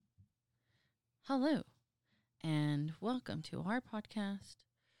Hello, and welcome to our podcast,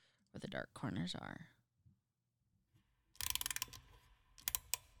 Where the Dark Corners Are.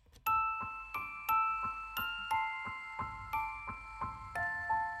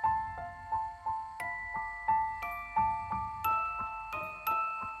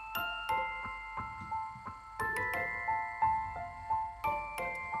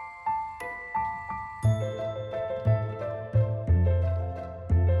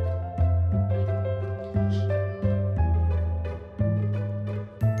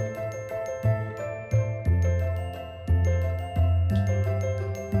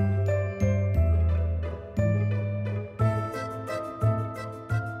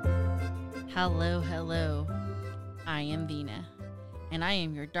 Hello. I am Vina, and I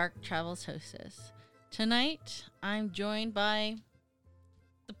am your Dark Travels hostess. Tonight, I'm joined by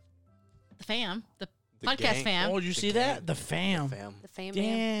the fam, the podcast gang. fam. Oh, did you see that? The fam. The fam.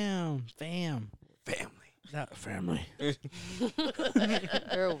 Damn, fam. Family. That family.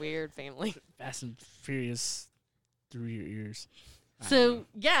 They're a weird family. Fast and Furious through your ears. So,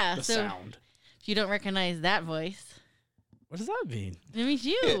 yeah, The so sound. if you don't recognize that voice, What does that mean? it means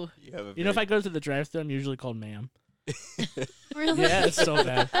you. You know, if I go to the drive-thru, I'm usually called ma'am. Really? Yeah, it's so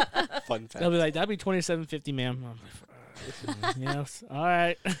bad. fun fact. They'll be like, that'd be $27.50, ma'am. I'm like, yes, all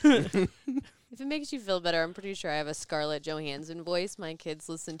right. If it makes you feel better, I'm pretty sure I have a Scarlett Johansson voice. My kids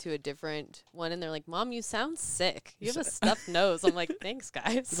listen to a different one, and they're like, Mom, you sound sick. You have a stuffed nose. I'm like, thanks,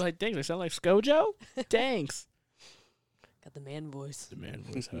 guys. They're like, dang, they sound like ScoJo? Thanks. Got the man voice. The man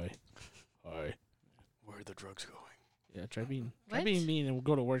voice, hi. Hi. Where are the drugs going? Yeah, try being What? mean and we'll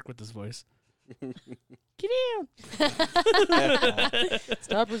go to work with this voice. Get down.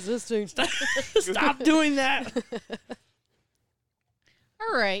 Stop resisting. Stop doing that.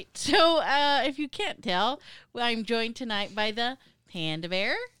 All right. So, if you can't tell, I'm joined tonight by the Panda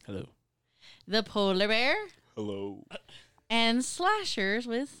Bear, Hello. the Polar Bear, Hello. and Slashers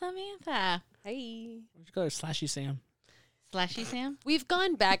with Samantha. Hey. What'd you call her? Slashy Sam. Slashy Sam? We've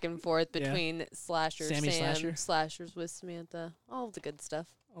gone back and forth Yeah. between Slasher, Sammy Sam, Slasher. Slashers with Samantha. All the good stuff.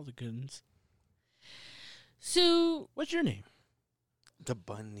 All the good ones. So, What's your name? The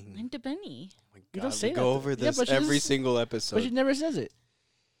bunny. I'm the bunny. Oh my You God, don't say we that. go over Yeah, this but you every just- single But episode. she never says it.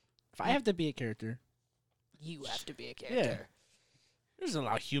 If I have to be a character, You have to be a character. there's a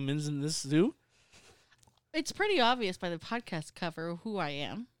lot of humans in this zoo. It's pretty obvious by the podcast cover who I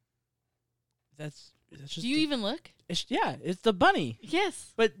am. That's just. Do you even look? It's the bunny.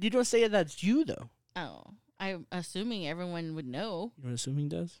 Yes. But you don't say that's you though. Oh, I'm assuming everyone would know. You know what assuming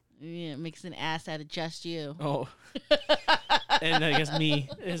does? Yeah, it makes an ass out of just you. Oh, and I guess me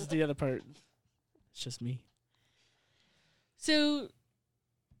is the other part. It's just me. So,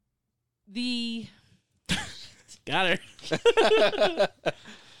 Got her.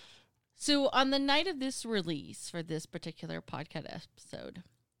 So on the night of this release for this particular podcast episode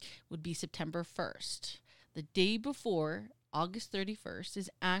would be September 1st. The day before, August 31st, is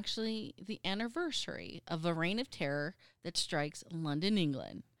actually the anniversary of a reign of terror that strikes London,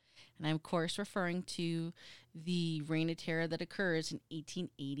 England. And I'm, of course, referring to the reign of terror that occurs in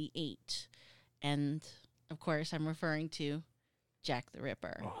 1888. And, of course, I'm referring to Jack the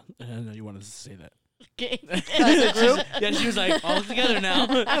Ripper. Oh, I didn't know you wanted to say that. Okay. Yeah, she was like all together now.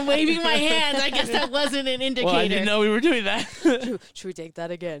 I'm waving my hands. I guess that wasn't an indicator. Well, I didn't know we were doing that. Should we take that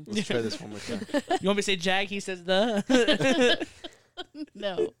again? Let's try this one more time. You want me to say Jag? He says the.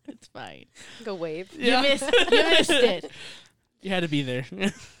 No, it's fine. Go wave. Yeah. You missed it. You had to be there.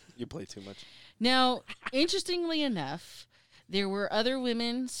 You play too much. Now, interestingly enough, there were other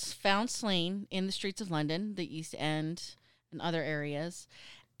women found slain in the streets of London, the East End, and other areas.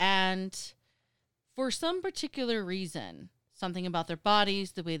 And for some particular reason, something about their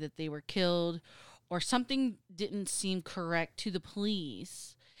bodies, the way that they were killed, or something didn't seem correct to the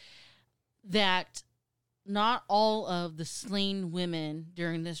police, that not all of the slain women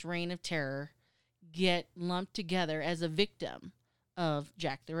during this reign of terror get lumped together as a victim of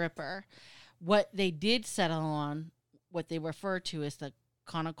Jack the Ripper. What they did settle on, what they refer to as the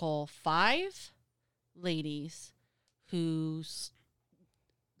conical 5 ladies whose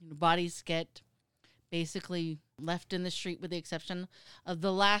bodies get basically left in the street with the exception of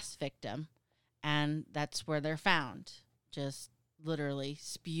the last victim. And that's where they're found. Just literally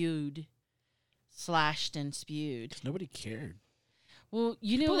slashed and spewed. Nobody cared. Well,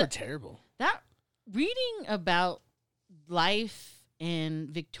 you know People were that, terrible. that reading about life in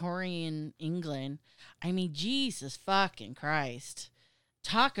Victorian England, I mean, Jesus fucking Christ.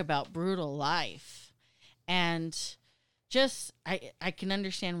 Talk about brutal life. And just, I can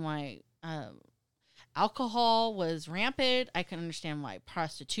understand why Alcohol was rampant. I can understand why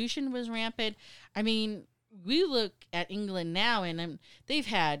prostitution was rampant. I mean, we look at England now, and they've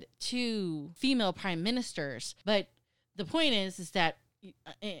had 2 female prime ministers. But the point is that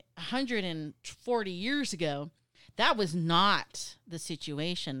 140 years ago, that was not the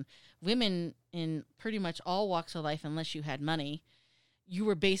situation. Women in pretty much all walks of life, unless you had money, you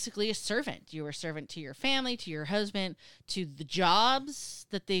were basically a servant. You were a servant to your family, to your husband, to the jobs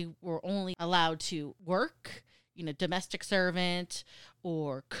that they were only allowed to work, domestic servant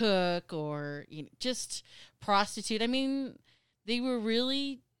or cook or just prostitute. I mean, they were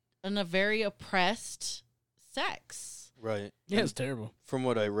really in a very oppressed sex. Right. Yeah, it's terrible. From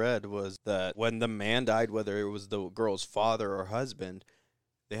what I read was that when the man died, whether it was the girl's father or husband,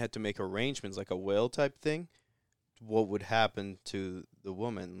 they had to make arrangements, like a will type thing. What would happen to the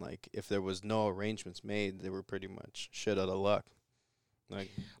woman? Like, if there was no arrangements made, they were pretty much shit out of luck. Like,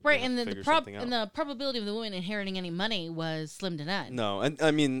 right, and the probability of the woman inheriting any money was slim to none. No, and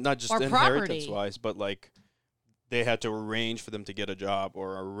I mean, not just Or inheritance-wise, but like, they had to arrange for them to get a job,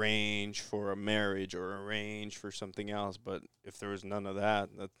 or arrange for a marriage, or arrange for something else. But if there was none of that,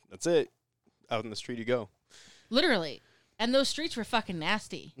 that's it. Out in the street you go. Literally. And those streets were fucking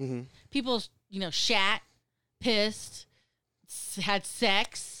nasty. Mm-hmm. People, shat, pissed, had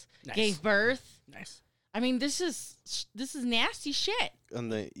sex, Nice. gave birth. Nice. I mean, this is nasty shit. On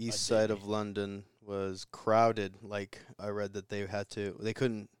the east side of London was crowded. Like, I read that there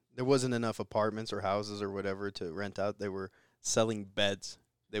wasn't enough apartments or houses or whatever to rent out. They were selling beds.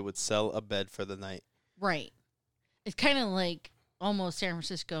 They would sell a bed for the night. Right. It's kind of like almost San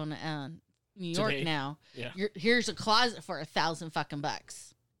Francisco and New York Today. now. Yeah. Here's a closet for $1,000 fucking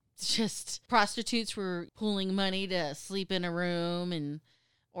bucks. It's just prostitutes were pooling money to sleep in a room,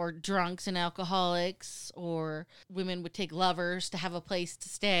 or drunks and alcoholics, or women would take lovers to have a place to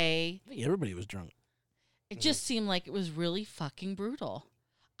stay. I think everybody was drunk. It just seemed like it was really fucking brutal.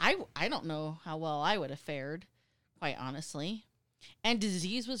 I don't know how well I would have fared, quite honestly. And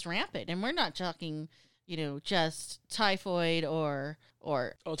disease was rampant. And we're not talking, just typhoid or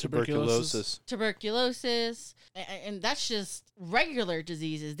tuberculosis. And that's just regular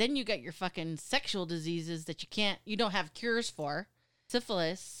diseases. Then you got your fucking sexual diseases that you don't have cures for.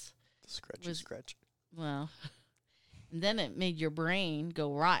 Syphilis. Scratch. Well, and then it made your brain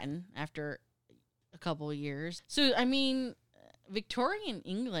go rotten after a couple of years. So, I mean, Victorian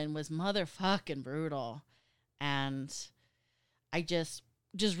England was motherfucking brutal. And I just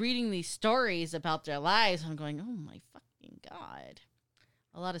reading these stories about their lives, I'm going, oh my fucking God.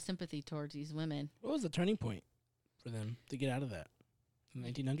 A lot of sympathy towards these women. What was the turning point for them to get out of that? The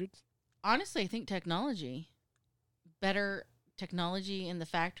 1900s? Honestly, I think technology. Better technology in the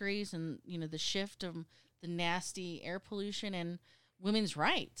factories and, the shift of the nasty air pollution and women's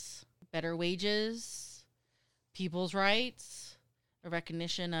rights. Better wages, people's rights, a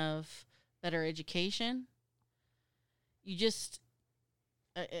recognition of better education. You just...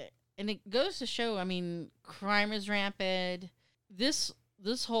 and it goes to show, I mean, crime is rampant. This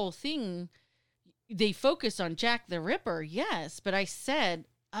whole thing, they focus on Jack the Ripper, yes, but I said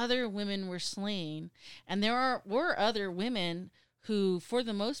other women were slain. And there were other women who, for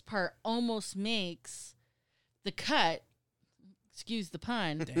the most part, almost makes the cut, excuse the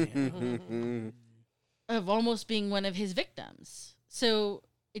pun, Damn. of almost being one of his victims. So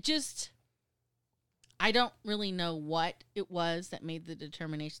it just... I don't really know what it was that made the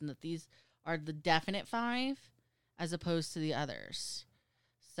determination that these are the definite 5 as opposed to the others.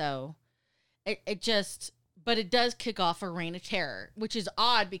 So it does kick off a reign of terror, which is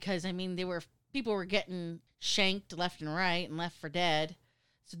odd because, I mean, people were getting shanked left and right and left for dead.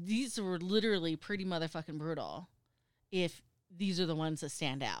 So these were literally pretty motherfucking brutal if these are the ones that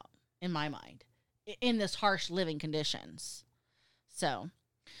stand out in my mind in this harsh living conditions. So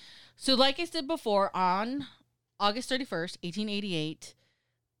like I said before, on August 31st, 1888,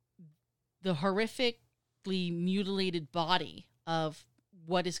 the horrifically mutilated body of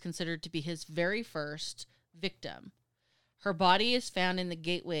what is considered to be his very first victim. Her body is found in the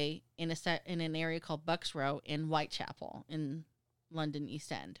gateway in an area called Bucks Row in Whitechapel in London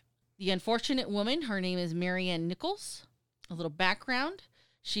East End. The unfortunate woman, her name is Marianne Nichols. A little background.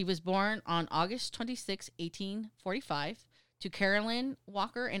 She was born on August 26, 1845. To Carolyn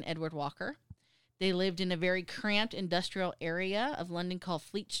Walker and Edward Walker. They lived in a very cramped industrial area of London called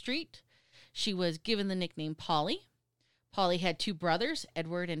Fleet Street. She was given the nickname Polly. Polly had 2 brothers,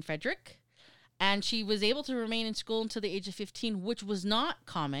 Edward and Frederick, and she was able to remain in school until the age of 15, which was not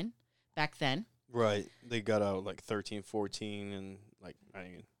common back then. Right. They got out like 13, 14, and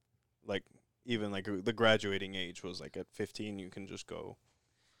even the graduating age was like at 15 you can just go.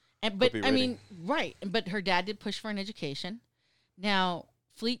 but Puppy I rating. mean, right. But her dad did push for an education. Now,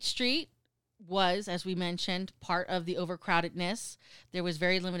 Fleet Street was, as we mentioned, part of the overcrowdedness. There was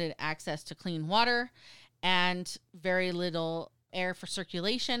very limited access to clean water and very little air for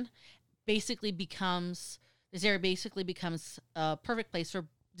circulation. This area basically becomes a perfect place for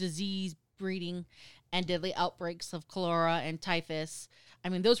disease breeding and deadly outbreaks of cholera and typhus. I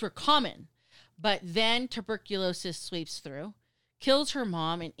mean, those were common. But then tuberculosis sweeps through, kills her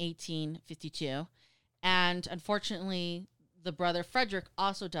mom in 1852, and unfortunately, the brother Frederick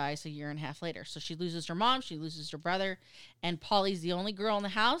also dies a year and a half later. So she loses her mom, she loses her brother, and Polly's the only girl in the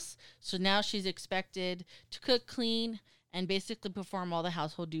house. So now she's expected to cook, clean, and basically perform all the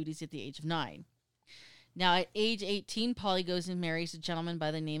household duties at the age of 9. Now, at age 18, Polly goes and marries a gentleman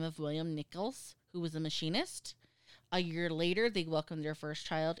by the name of William Nichols, who was a machinist. A year later, they welcome their first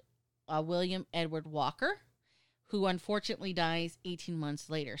child, William Edward Walker, who unfortunately dies 18 months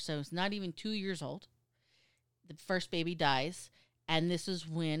later. So it's not even 2 years old. The first baby dies, and this is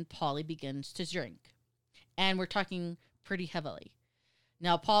when Polly begins to drink. And we're talking pretty heavily.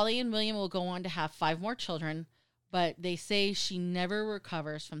 Now, Polly and William will go on to have 5 more children, but they say she never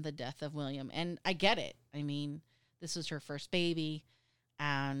recovers from the death of William. And I get it. I mean, this is her first baby,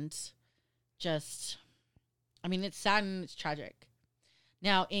 and it's sad and it's tragic.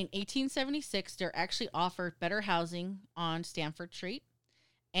 Now, in 1876, they're actually offered better housing on Stamford Street,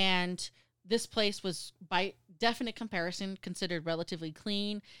 and this place was, by definite comparison, considered relatively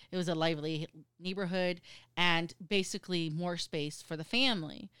clean. It was a lively neighborhood and basically more space for the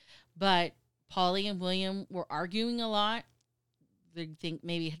family. But Polly and William were arguing a lot. They think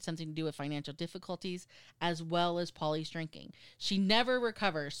maybe it had something to do with financial difficulties as well as Polly's drinking. She never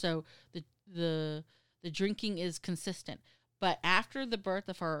recovers, so the drinking is consistent. But after the birth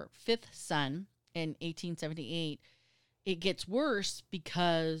of her 5th son in 1878, it gets worse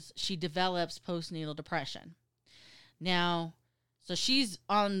because she develops postnatal depression. Now, so she's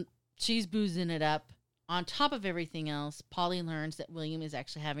boozing it up. On top of everything else, Polly learns that William is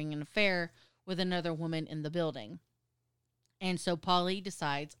actually having an affair with another woman in the building. And so Polly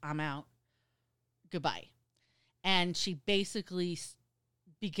decides, I'm out. Goodbye. And she basically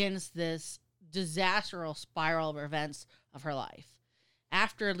begins this disastrous spiral of events of her life.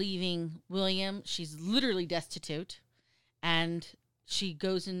 After leaving William, she's literally destitute. And she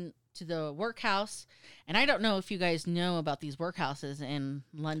goes into the workhouse. And I don't know if you guys know about these workhouses in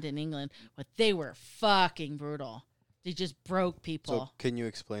London, England, but they were fucking brutal. They just broke people. So can you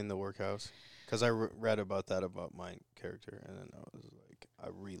explain the workhouse? Because I read about that about my character, and then I was like,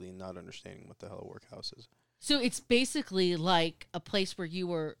 I'm really not understanding what the hell a workhouse is. So it's basically like a place where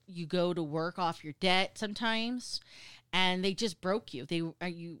you go to work off your debt sometimes, and they just broke you.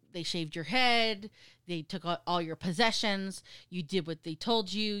 They shaved your head. They took all your possessions. You did what they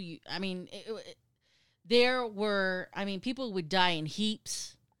told you. People would die in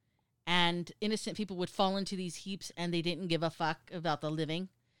heaps, and innocent people would fall into these heaps, and they didn't give a fuck about the living.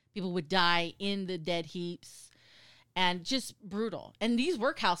 People would die in the dead heaps, and just brutal. And these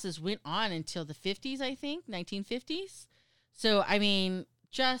workhouses went on until the 50s, I think, 1950s. So,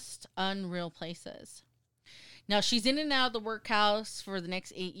 just unreal places. Now, she's in and out of the workhouse for the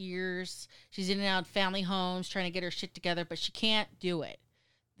next 8 years. She's in and out of family homes trying to get her shit together, but she can't do it.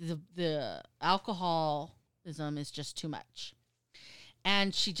 The alcoholism is just too much.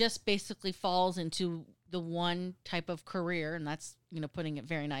 And she just basically falls into the one type of career, and that's, putting it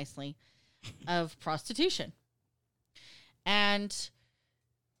very nicely, of prostitution. And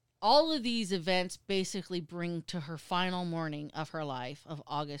all of these events basically bring to her final morning of her life of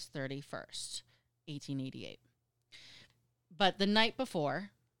August 31st, 1888. But the night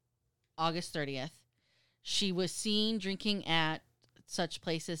before, August 30th, she was seen drinking at such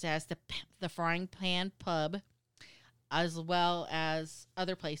places as the Frying Pan Pub, as well as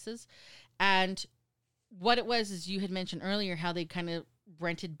other places. And what it was is, you had mentioned earlier how they kind of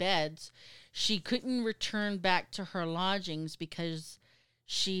rented beds. She couldn't return back to her lodgings because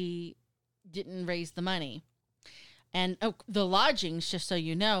she didn't raise the money. And the lodgings, just so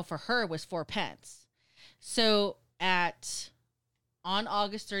you know, for her was 4 pence. So on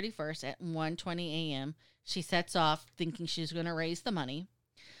August 31st at 1:20 a.m., she sets off thinking she's going to raise the money.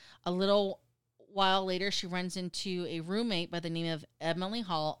 A little while later, she runs into a roommate by the name of Emily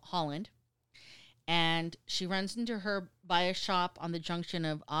Holland. And she runs into her by a shop on the junction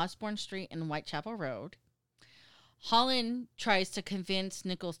of Osborne Street and Whitechapel Road. Holland tries to convince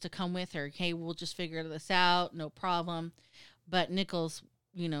Nichols to come with her. Hey, we'll just figure this out, no problem. But Nichols,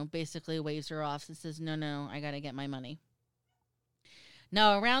 basically waves her off and says, no, I got to get my money.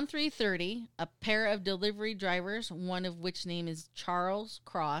 Now, around 3:30, a pair of delivery drivers, one of which name is Charles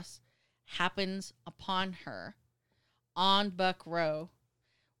Cross, happens upon her on Buck Row,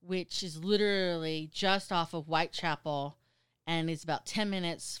 which is literally just off of Whitechapel and is about 10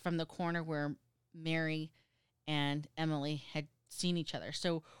 minutes from the corner where Mary and Emily had seen each other.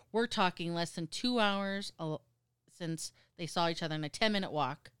 So we're talking less than 2 hours since they saw each other in a 10-minute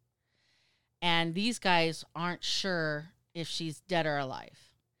walk. And these guys aren't sure if she's dead or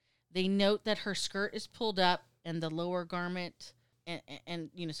alive. They note that her skirt is pulled up and the lower garment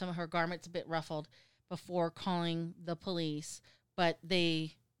and you know, some of her garment's a bit ruffled before calling the police, but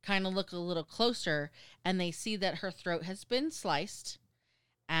they kind of look a little closer and they see that her throat has been sliced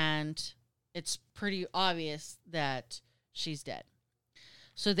and it's pretty obvious that she's dead.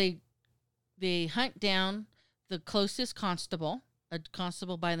 So they hunt down the closest constable, a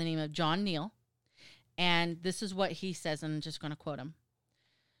constable by the name of John Neal, and this is what he says, and I'm just going to quote him.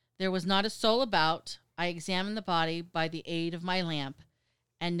 "There was not a soul about. I examined the body by the aid of my lamp,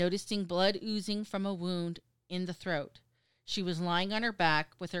 and noticing blood oozing from a wound in the throat. She was lying on her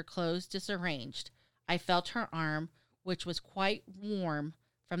back with her clothes disarranged. I felt her arm, which was quite warm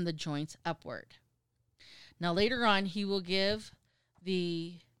from the joints upward." Now later on, he will give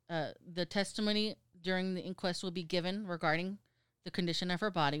the testimony during the inquest will be given regarding the condition of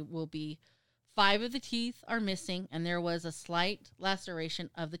her body will be 5 of the teeth are missing, and there was a slight laceration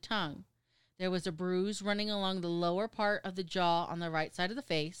of the tongue. There was a bruise running along the lower part of the jaw on the right side of the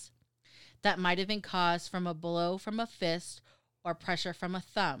face that might have been caused from a blow from a fist or pressure from a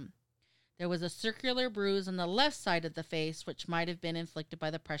thumb. There was a circular bruise on the left side of the face, which might have been inflicted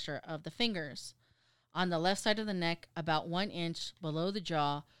by the pressure of the fingers. On the left side of the neck, about 1 inch below the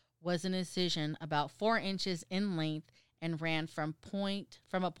jaw, was an incision about 4 inches in length and ran from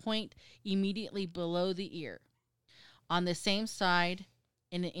a point immediately below the ear. On the same side,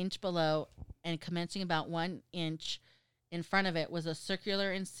 in 1 inch below and commencing about 1 inch in front of it, was a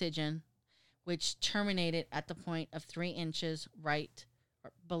circular incision which terminated at the point of 3 inches right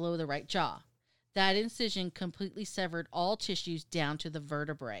below the right jaw. That incision completely severed all tissues down to the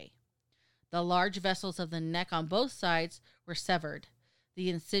vertebrae. The large vessels of the neck on both sides were severed. The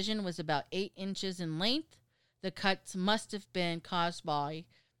incision was about 8 inches in length. The cuts must have been caused by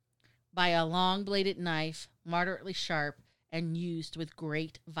a long-bladed knife, moderately sharp, and used with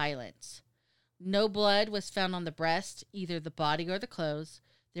great violence. No blood was found on the breast, either the body or the clothes.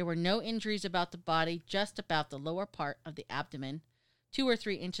 There were no injuries about the body, just about the lower part of the abdomen. 2 or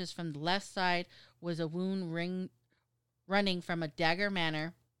 3 inches from the left side was a wound running from a dagger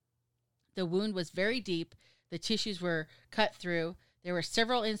manner. The wound was very deep. The tissues were cut through. There were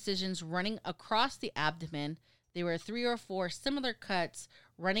several incisions running across the abdomen. There were 3 or 4 similar cuts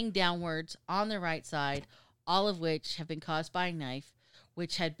running downwards on the right side, all of which have been caused by a knife,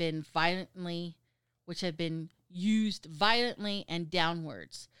 which had been used violently and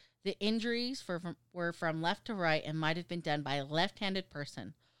downwards. The injuries were from left to right and might have been done by a left-handed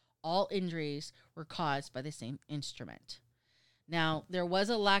person. All injuries were caused by the same instrument. Now, there was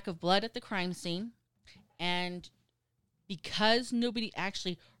a lack of blood at the crime scene, and because nobody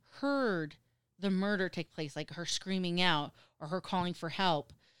actually heard the murder take place, like her screaming out or her calling for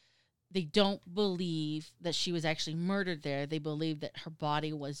help, they don't believe that she was actually murdered there. They believe that her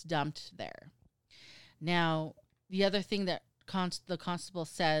body was dumped there. Now, the other thing that the constable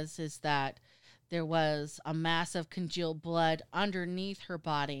says is that there was a mass of congealed blood underneath her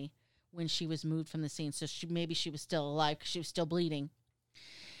body when she was moved from the scene. So maybe she was still alive because she was still bleeding.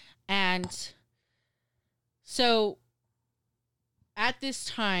 And so at this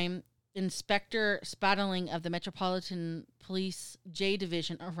time, Inspector Spadaling of the Metropolitan Police J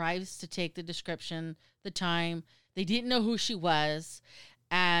Division arrives to take the description, the time. They didn't know who she was,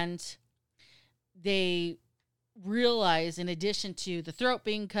 and they realize, in addition to the throat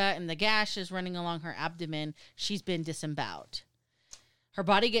being cut and the gashes running along her abdomen, she's been disemboweled. Her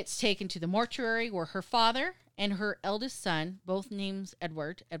body gets taken to the mortuary where her father and her eldest son, both names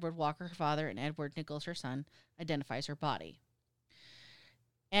Edward Walker, her father, and Edward Nichols, her son, identifies her body.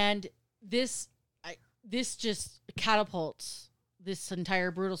 And this just catapults this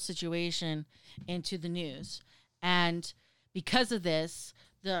entire brutal situation into the news. And because of this,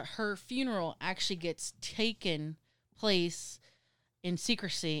 her funeral actually gets taken place in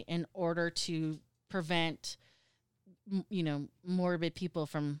secrecy in order to prevent, morbid people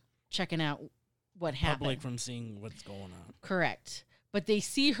from checking out what happened. Public from seeing what's going on. Correct. But they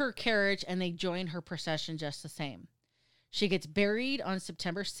see her carriage and they join her procession just the same. She gets buried on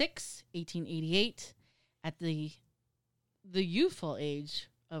September 6, 1888, at the youthful age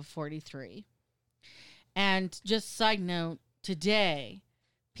of 43. And just side note, today,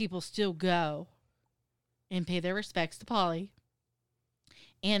 people still go and pay their respects to Polly.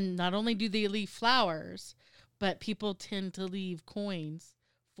 And not only do they leave flowers, but people tend to leave coins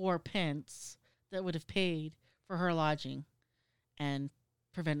for pence that would have paid for her lodging and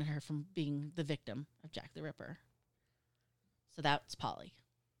prevented her from being the victim of Jack the Ripper. So that's Polly.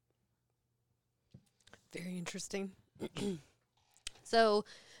 Very interesting. So,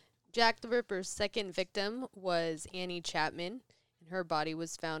 Jack the Ripper's second victim was Annie Chapman, and her body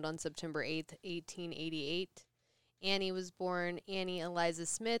was found on September 8th, 1888. Annie was born Annie Eliza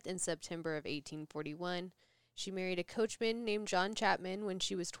Smith in September of 1841. She married a coachman named John Chapman when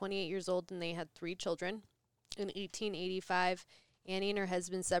she was 28 years old, and they had 3 children. In 1885, Annie and her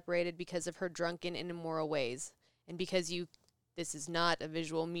husband separated because of her drunken and immoral ways. And because this is not a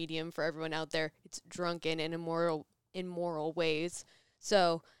visual medium for everyone out there, it's drunken and immoral ways.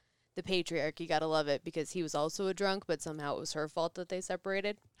 So the patriarch, you gotta love it, because he was also a drunk, but somehow it was her fault that they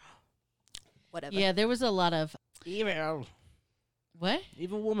separated. Whatever. Yeah, there was a lot of... Evil. What?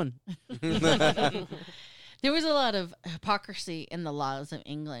 Evil woman. There was a lot of hypocrisy in the laws of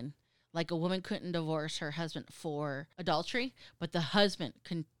England. Like, a woman couldn't divorce her husband for adultery, but the husband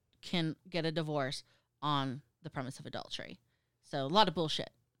can get a divorce on the premise of adultery. So a lot of bullshit.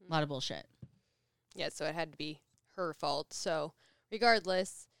 A lot of bullshit. Yeah, so it had to be her fault. So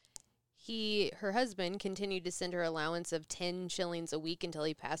regardless, her husband continued to send her allowance of 10 shillings a week until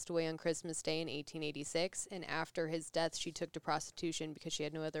he passed away on Christmas Day in 1886. And after his death, she took to prostitution because she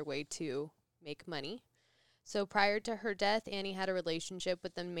had no other way to make money. So prior to her death, Annie had a relationship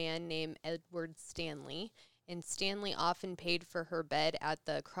with a man named Edward Stanley. And Stanley often paid for her bed at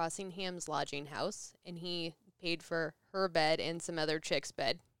the Crossingham's lodging house. And he paid for her bed and some other chick's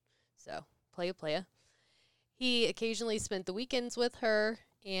bed. So, playa. He occasionally spent the weekends with her.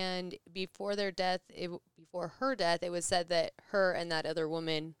 And before her death, it was said that her and that other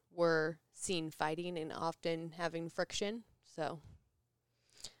woman were seen fighting and often having friction. So,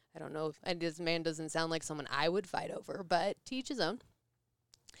 I don't know. This man doesn't sound like someone I would fight over, but to each his own.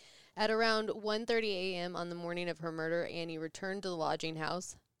 At around 1:30 a.m. on the morning of her murder, Annie returned to the lodging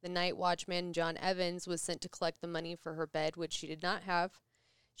house. The night watchman, John Evans, was sent to collect the money for her bed, which she did not have.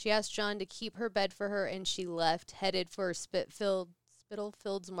 She asked John to keep her bed for her, and she left, headed for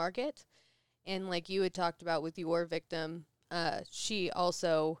Spitalfields Market. And like you had talked about with your victim, she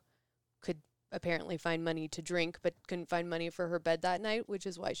also could apparently find money to drink, but couldn't find money for her bed that night, which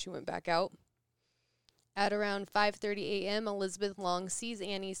is why she went back out. At around 5:30 a.m., Elizabeth Long sees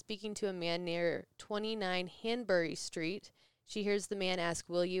Annie speaking to a man near 29 Hanbury Street. She hears the man ask,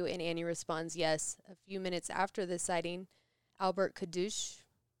 "Will you?" and Annie responds, "Yes." A few minutes after this sighting, Albert Kadush,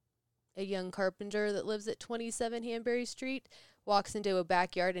 a young carpenter that lives at 27 Hanbury Street, walks into a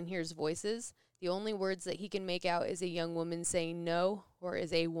backyard and hears voices. The only words that he can make out is a young woman saying no, or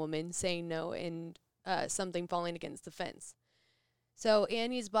is a woman saying no, and something falling against the fence. So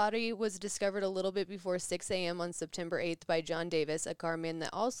Annie's body was discovered a little bit before 6 a.m. on September 8th by John Davis, a carman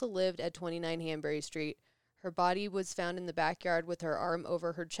that also lived at 29 Hanbury Street. Her body was found in the backyard with her arm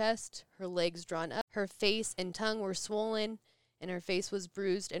over her chest, her legs drawn up. Her face and tongue were swollen, and her face was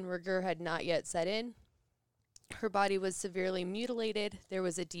bruised, and rigor had not yet set in. Her body was severely mutilated. There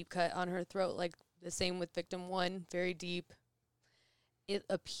was a deep cut on her throat, like the same with victim 1, very deep. It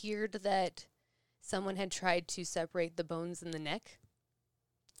appeared that someone had tried to separate the bones in the neck.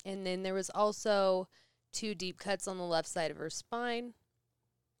 And then there was also 2 deep cuts on the left side of her spine.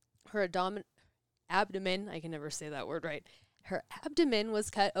 Her abdomen, I can never say that word right. Her abdomen was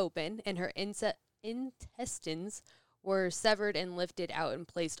cut open, and her intestines were severed and lifted out and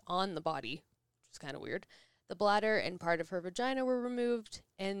placed on the body, which is kind of weird. The bladder and part of her vagina were removed,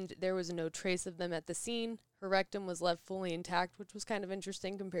 and there was no trace of them at the scene. Her rectum was left fully intact, which was kind of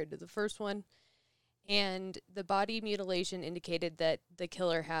interesting compared to the first one. And the body mutilation indicated that the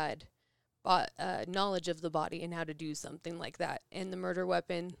killer had knowledge of the body and how to do something like that. And the murder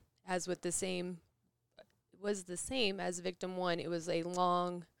weapon, was the same as victim 1. It was a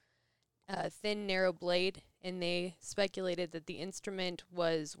long, thin, narrow blade, and they speculated that the instrument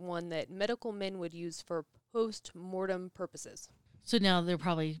was one that medical men would use for post-mortem purposes. So now they're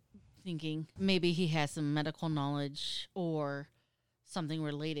probably thinking maybe he has some medical knowledge or something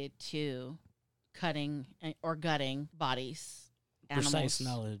related to cutting or gutting bodies, animals.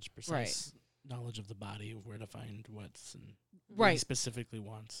 Precise knowledge of the body, of where to find what's and what Right. he specifically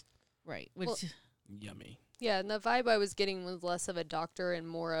wants. Right. Which, Well- Yummy. Yeah, and the vibe I was getting was less of a doctor and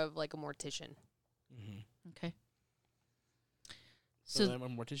more of like a mortician. Mm-hmm. okay. So, So a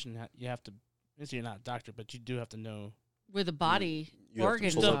mortician, you have to. You're not a doctor, but you do have to know where the body You have to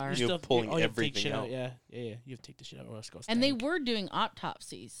organs pull it- are. You're pulling you have to take everything shit out. Yeah. You have to take the shit out or else it goes And they stank. were doing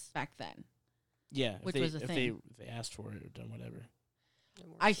autopsies back then. Yeah, which if they, was a if thing. they asked for it or done whatever.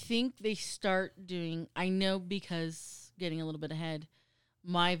 I think they start doing. I know because getting a little bit ahead,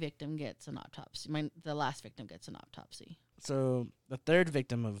 my victim gets an autopsy. The last victim gets an autopsy. So the third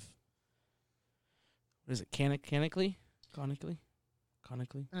victim of what is it? Conically? Canonical.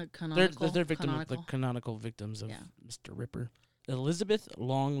 The third victim of canonical. the canonical victims of Yeah. Mr. Ripper. Elizabeth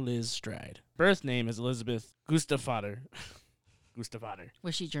Long Liz Stride. Birth name is Elizabeth Gustafader. Gustafader.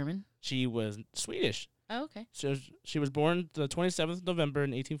 Was she German? She was Swedish. Oh, okay. So she was born the 27th of November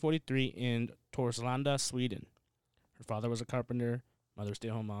in 1843 in Torslanda, Sweden. Her father was a carpenter, mother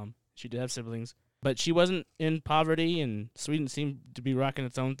stay-at-home mom. She did have siblings, but she wasn't in poverty, and Sweden seemed to be rocking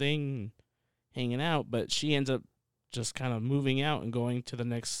its own thing and hanging out, but she ends up just kind of moving out and going to the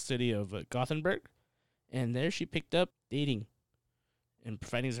next city of Gothenburg, and there she picked up dating and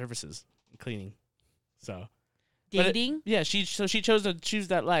providing services and cleaning. So but Dating? yeah, she chose to choose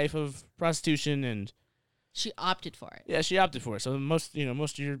that life of prostitution, and She opted for it. yeah, she opted for it. So most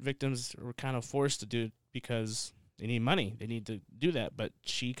of your victims were kind of forced to do it because they need money. They need to do that. But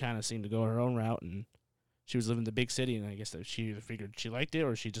she kind of seemed to go her own route, and she was living in the big city, and I guess that she either figured she liked it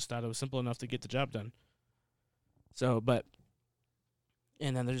or she just thought it was simple enough to get the job done. So,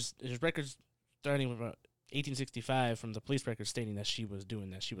 and then there's records starting with about 1865 from the police records stating that she was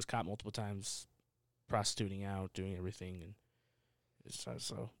doing that. She was caught multiple times prostituting out, doing everything, and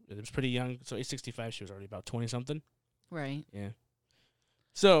so it was pretty young. So 1865, she was already about 20-something. Right. Yeah.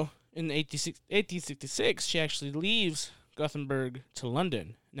 So in 1866, she actually leaves Gothenburg to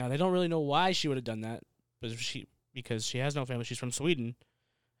London. Now they don't really know why she would have done that, but because she has no family. She's from Sweden,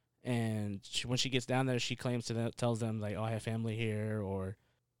 and when she gets down there, she claims tells them like, "Oh, I have family here," or,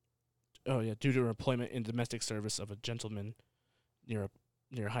 "Oh yeah, due to her employment in domestic service of a gentleman near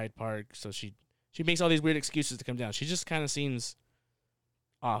Hyde Park." So she makes all these weird excuses to come down. She just kind of seems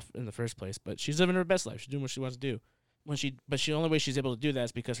off in the first place, but she's living her best life. She's doing what she wants to do. The only way she's able to do that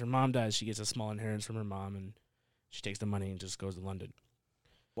is because her mom dies. She gets a small inheritance from her mom, and she takes the money and just goes to London.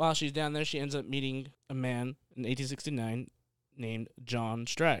 While she's down there, she ends up meeting a man in 1869 named John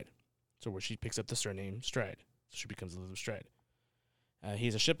Stride. So where she picks up the surname Stride. So she becomes Elizabeth Stride.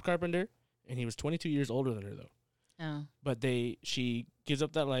 He's a ship carpenter, and he was 22 years older than her, though. Oh. But she gives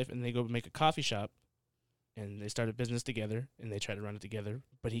up that life, and they go make a coffee shop, and they start a business together, and they try to run it together.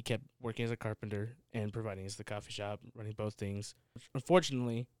 But he kept working as a carpenter and providing as the coffee shop, running both things.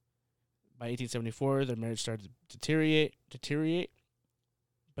 Unfortunately, by 1874, their marriage started to deteriorate,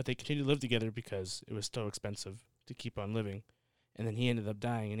 but they continued to live together because it was so expensive to keep on living. And then he ended up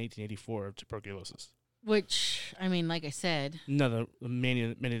dying in 1884 of tuberculosis. Which, I mean, like I said, Many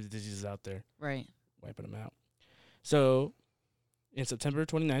of the diseases out there right. wiping them out. So, in September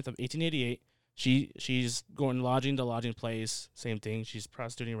 29th of 1888, she's going lodging to lodging place, same thing. She's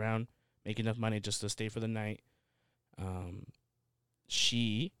prostituting around, making enough money just to stay for the night.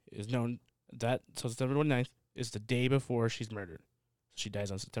 She is known so September 29th is the day before she's murdered. She dies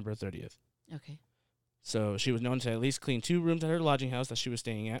on September 30th. Okay. So she was known to at least clean 2 rooms at her lodging house that she was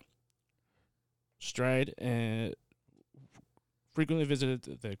staying at. Stride frequently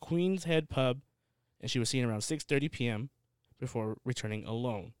visited the Queen's Head pub, and she was seen around 6:30 p.m. before returning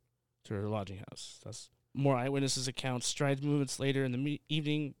alone to her lodging house. That's more eyewitnesses' accounts. Stride's movements later in the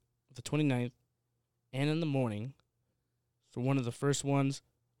evening of the 29th and in the morning. So one of the first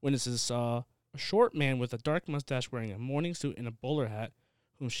witnesses saw a short man with a dark mustache wearing a morning suit and a bowler hat,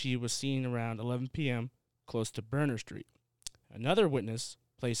 whom she was seen around 11 p.m. close to Burner Street. Another witness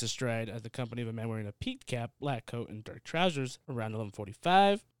places Stride at the company of a man wearing a peaked cap, black coat, and dark trousers around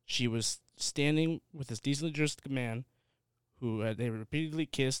 11:45. She was standing with this decently dressed man who they repeatedly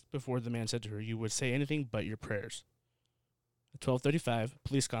kissed before the man said to her, "You would say anything but your prayers." At 12:35,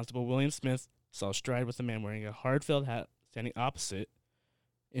 Police Constable William Smith saw Stride with a man wearing a hard felt hat standing opposite.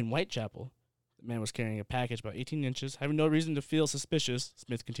 In Whitechapel, the man was carrying a package about 18 inches. Having no reason to feel suspicious,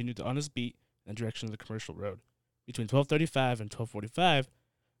 Smith continued on his beat in the direction of the commercial road. Between 12:35 and 12:45,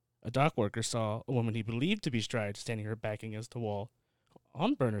 a dock worker saw a woman he believed to be Stride standing her back against the wall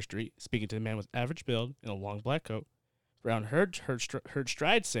on Burner Street, speaking to the man with average build in a long black coat. Brown heard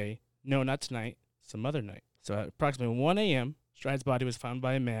Stride say, "No, not tonight, some other night." So at approximately 1 a.m., Stride's body was found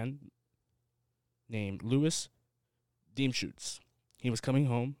by a man named Louis Diemschutz. He was coming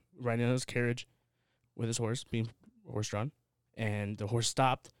home, riding on his carriage with his horse, being horse-drawn, and the horse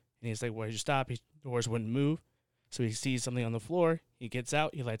stopped, and he's like, "Why did you stop?" The horse wouldn't move, so he sees something on the floor. He gets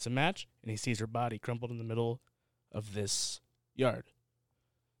out, he lights a match, and he sees her body crumpled in the middle of this yard.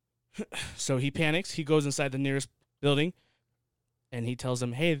 So he panics. He goes inside the nearest building, and he tells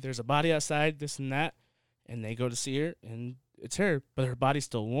them, "Hey, there's a body outside, this and that," and they go to see her, and it's her, but her body's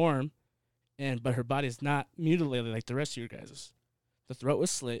still warm, but her body's not mutilated like the rest of your guys's. The throat was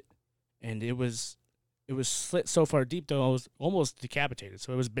slit, and it was slit so far deep though it was almost decapitated,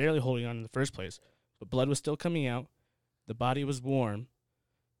 so it was barely holding on in the first place, but blood was still coming out. The body was warm,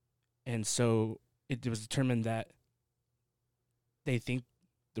 and so it was determined that they think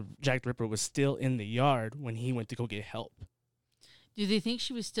the Jack the Ripper was still in the yard when he went to go get help. Do they think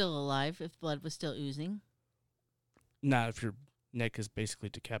she was still alive if blood was still oozing? Not if your neck is basically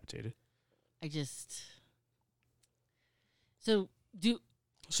decapitated. So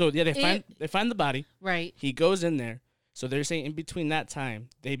yeah, they find the body. Right. He goes in there. So they're saying in between that time,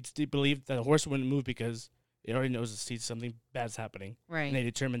 they believe that the horse wouldn't move because it already knows something bad's happening. Right. And they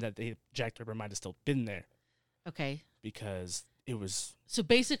determined that Jack the Ripper might have still been there Okay. because it was So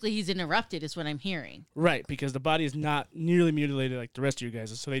basically, he's interrupted, is what I'm hearing. right, because the body is not nearly mutilated like the rest of you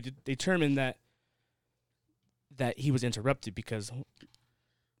guys. So they determined that he was interrupted because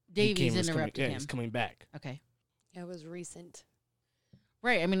Davies was interrupted him. he's coming back. Okay. It was recent.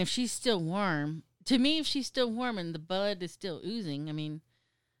 Right. I mean, if she's still warm, to me, if she's still warm and the blood is still oozing, I mean,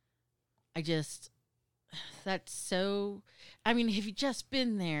 that's so. I mean, have you just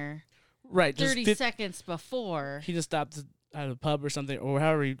been there Right, 30 seconds before? He just stopped at a pub or something, or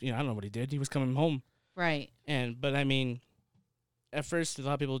however. I don't know what he did. He was coming home. Right. But I mean, at first, a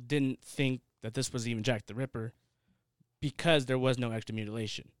lot of people didn't think that this was even Jack the Ripper because there was no extra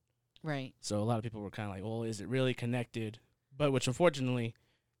mutilation. Right. So a lot of people were kind of like, well, is it really connected? But which, unfortunately,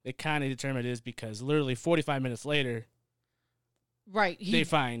 they kind of determined it is because literally 45 minutes later, Right. they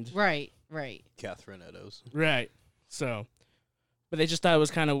find. Right. Right. Catherine Eddowes. Right. So, but they just thought it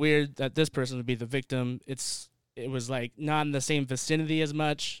was kind of weird that this person would be the victim. It was like not in the same vicinity as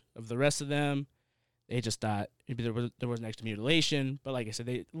much of the rest of them. They just thought maybe there was an extra mutilation. But like I said,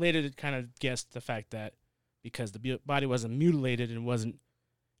 they later kind of guessed the fact that because the body wasn't mutilated and wasn't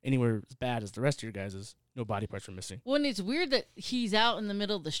anywhere as bad as the rest of your guys's, no body parts were missing. Well, and it's weird that he's out in the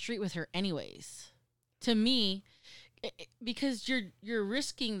middle of the street with her anyways. To me, because you're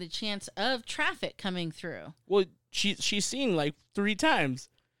risking the chance of traffic coming through. Well, she's seen like 3 times.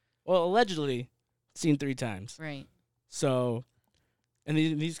 Well, allegedly seen 3 times. Right. So, and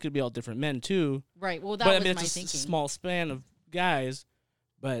these could be all different men too. Right. Well, that But was I mean, my it's a thinking. small span of guys,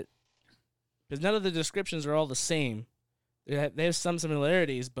 but because none of the descriptions are all the same. They have some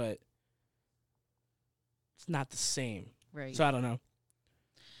similarities, but it's not the same. Right. So I don't know.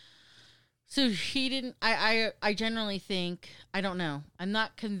 So he didn't. I generally think, I don't know. I'm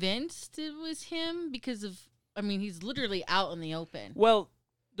not convinced it was him because of. I mean, he's literally out in the open. Well,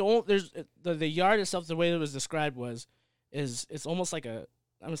 there's the yard itself. The way it was described is it's almost like I'm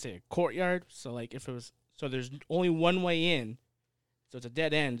gonna say a courtyard. So like if it was, so there's only one way in, so it's a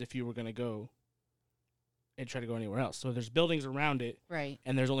dead end if you were gonna go and try to go anywhere else. So there's buildings around it, Right.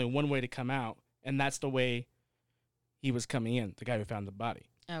 and there's only one way to come out, and that's the way he was coming in. The guy who found the body.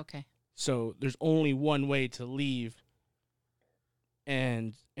 Okay. So there's only one way to leave,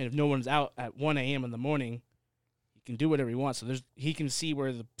 and if no one's out at 1 a.m. in the morning, he can do whatever he wants. So he can see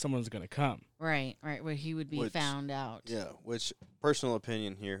where someone's going to come. Right. Right. Where he would be found out. Yeah, which personal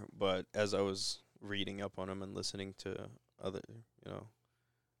opinion here, but as I was reading up on him and listening to other,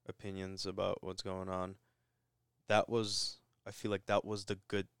 opinions about what's going on, I feel like that was the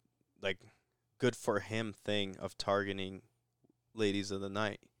good for him thing of targeting ladies of the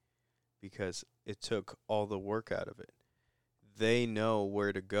night, because it took all the work out of it. They know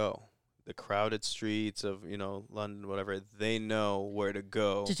where to go. The crowded streets of, London, whatever, they know where to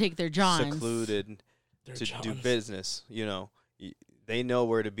go. To take their Johns. Secluded to do business, They know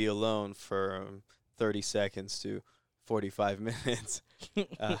where to be alone for 30 seconds to 45 minutes. You're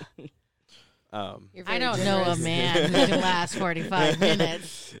I very don't know a generous. man who can last 45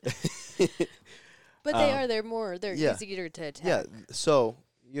 minutes. But they're Yeah. easier to attack. Yeah, so,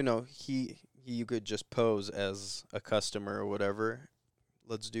 you could just pose as a customer or whatever.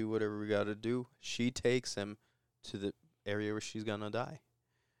 Let's do whatever we got to do. She takes him to the area where she's going to die.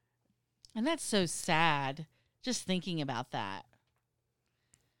 And that's so sad, just thinking about that.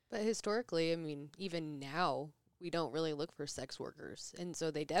 But historically, I mean, even now, we don't really look for sex workers. And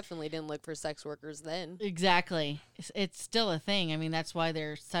so they definitely didn't look for sex workers then. Exactly. It's still a thing. I mean, that's why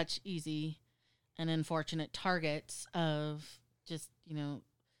they're such easy and unfortunate targets of just,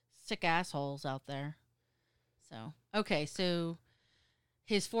 sick assholes out there. So, okay, so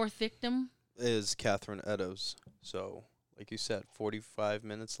his 4th victim? Is Catherine Eddowes. So, like you said, 45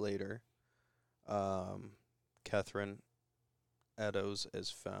 minutes later, Catherine Eddowes is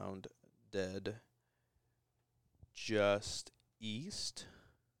found dead just east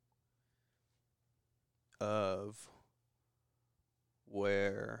of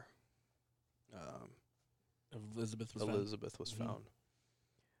where Elizabeth was found. Elizabeth was Mhm. found.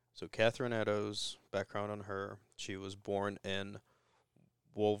 So Catherine Eddowes, background on her, she was born in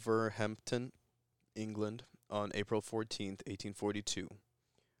Wolverhampton, England on April 14th, 1842.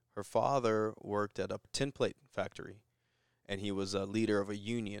 Her father worked at a tin plate factory, and he was a leader of a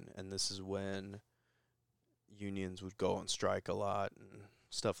union, and this is when unions would go on strike a lot and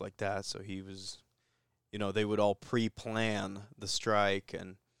stuff like that. So he was, they would all pre-plan the strike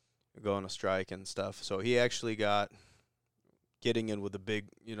and go on a strike and stuff. So he actually getting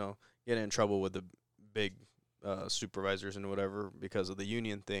in trouble with the big supervisors and whatever because of the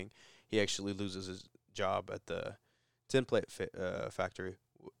union thing. He actually loses his job at the tin plate factory,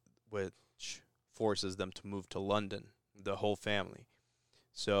 which forces them to move to London, the whole family.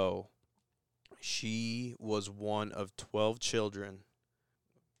 So she was one of 12 children,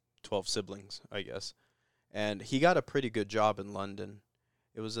 12 siblings, I guess. And he got a pretty good job in London.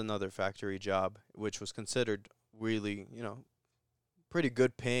 It was another factory job, which was considered really, pretty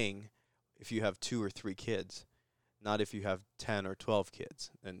good paying if you have 2 or 3 kids, not if you have 10 or 12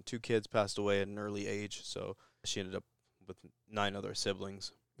 kids. And 2 kids passed away at an early age, so she ended up with 9 other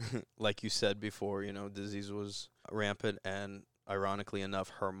siblings. Like you said before, disease was rampant, and ironically enough,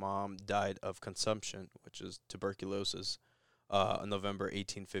 her mom died of consumption, which is tuberculosis, in November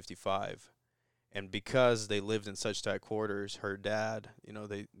 1855. And because they lived in such tight quarters, her dad,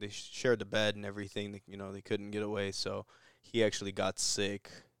 they shared the bed and everything, they couldn't get away, so he actually got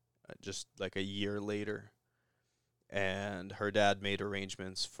sick just like a year later. And her dad made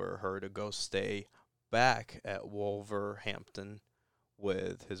arrangements for her to go stay back at Wolverhampton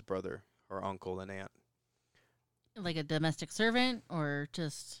with his brother, her uncle, and aunt. Like a domestic servant or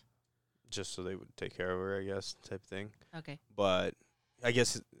just Just so they would take care of her, I guess, type thing. okay. But I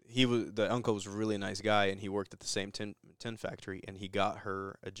guess the uncle was a really nice guy, and he worked at the same tin factory, and he got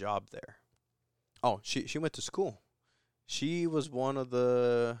her a job there. Oh, she went to school. She was one of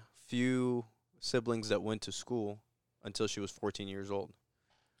the few siblings that went to school until she was 14 years old.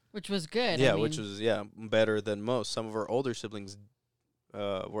 Which was good. Yeah, I mean, which was better than most. Some of her older siblings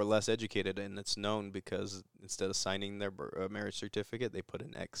were less educated, and it's known because instead of signing their marriage certificate, they put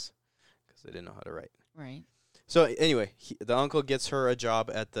an X because they didn't know how to write. right. So anyway, the uncle gets her a job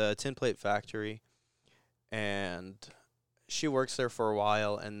at the tin plate factory, and she works there for a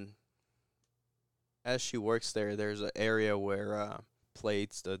while. And as she works there, there's an area where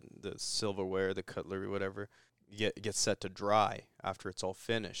plates, the silverware, the cutlery, whatever, gets set to dry after it's all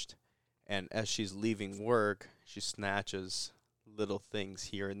finished. And as she's leaving work, she snatches little things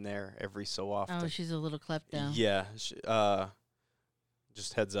here and there every so often. Oh, she's a little klepto. Yeah.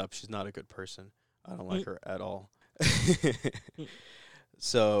 Just heads up, she's not a good person. I don't like her at all.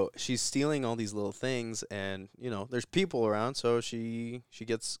 So she's stealing all these little things, and there's people around, so she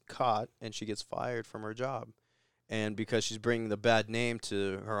gets caught and she gets fired from her job. And because she's bringing the bad name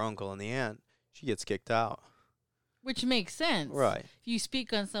to her uncle and the aunt, she gets kicked out. Which makes sense. Right. If you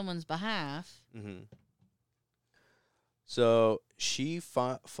speak on someone's behalf. Mm-hmm. So she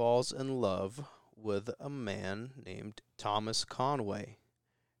falls in love with a man named Thomas Conway.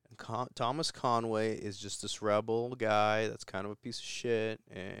 Thomas Conway is just this rebel guy that's kind of a piece of shit,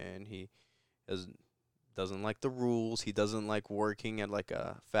 and he doesn't like the rules. He doesn't like working at like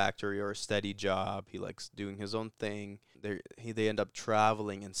a factory or a steady job. He likes doing his own thing. They end up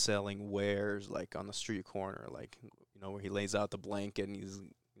traveling and selling wares like on the street corner, like where he lays out the blanket and he's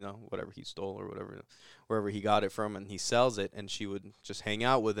whatever he stole or whatever, wherever he got it from, and he sells it. And she would just hang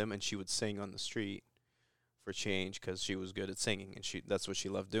out with him, and she would sing on the street for change because she was good at singing, and that's what she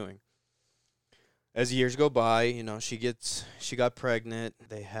loved doing. As years go by, she got pregnant.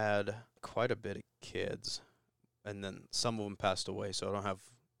 They had quite a bit of kids, and then some of them passed away, so I don't have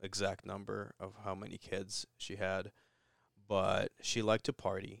exact number of how many kids she had. But she liked to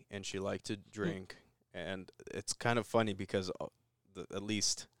party, and she liked to drink, and it's kind of funny because at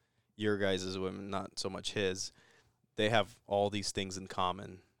least your guys' women, not so much his, they have all these things in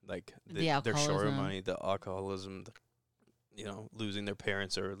common. Like they're short of money, the alcoholism, losing their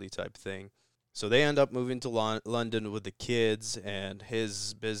parents early type thing. So they end up moving to London with the kids, and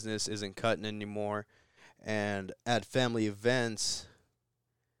his business isn't cutting anymore. And at family events,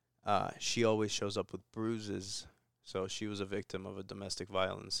 she always shows up with bruises. So she was a victim of a domestic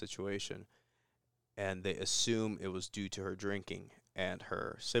violence situation, and they assume it was due to her drinking. And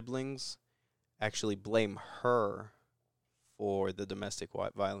her siblings actually blame her for the domestic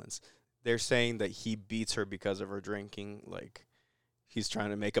violence. They're saying that he beats her because of her drinking. Like, he's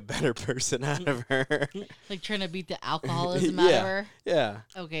trying to make a better person out of her. Like trying to beat the alcoholism out of Yeah. her. Yeah.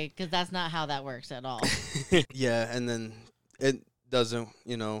 Okay, because that's not how that works at all. Yeah, and then it doesn't,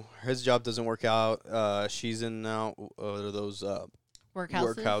 his job doesn't work out. She's in now those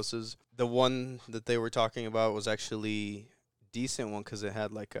Workhouses. workhouses. The one that they were talking about was actually decent one because it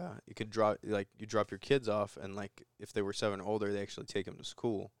had like you could drop you drop your kids off, and like if they were 7 or older, they actually take them to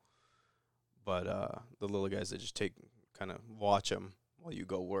school. But the little guys, they just kind of watch them while you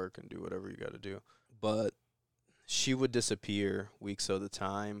go work and do whatever you got to do. But she would disappear weeks at a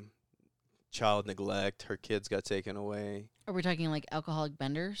time. Child neglect. Her kids got taken away. Are we talking like alcoholic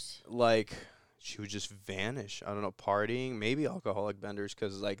benders? Like, she would just vanish. I don't know, partying, maybe alcoholic benders,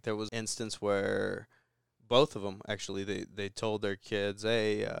 because like there was instance where both of them actually they told their kids,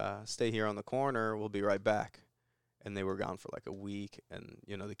 "Hey, stay here on the corner. We'll be right back," and they were gone for like a week, and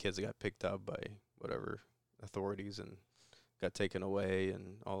the kids got picked up by whatever authorities and got taken away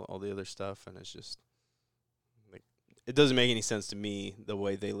and all the other stuff, and it's just like it doesn't make any sense to me the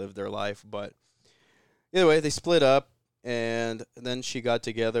way they live their life. But either way, they split up. And then she got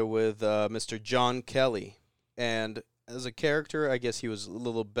together with Mr. John Kelly. And as a character, I guess he was a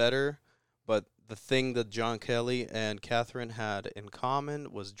little better. But the thing that John Kelly and Catherine had in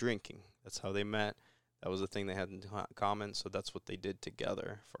common was drinking. That's how they met. That was the thing they had in common. So that's what they did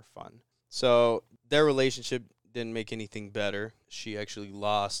together for fun. So their relationship didn't make anything better. She actually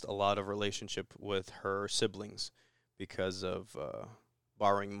lost a lot of relationship with her siblings because of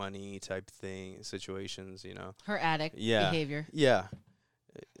borrowing money type situations. Her addict behavior. Yeah.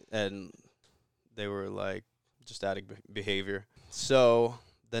 And they were like just addict behavior. So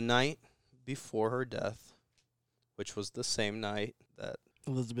the night before her death, which was the same night that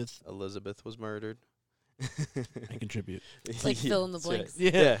Elizabeth was murdered. I contribute. It's like fill in the blanks.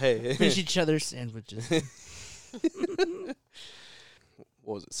 Yeah, hey. Finish each other's sandwiches.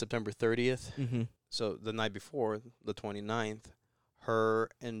 What was it, September 30th? Mm-hmm. So the night before, the 29th, her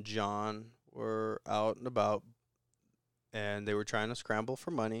and John were out and about, and they were trying to scramble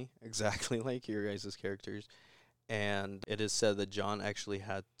for money, exactly like your guys' characters. And it is said that John actually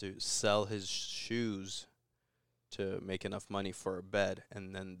had to sell his shoes to make enough money for a bed,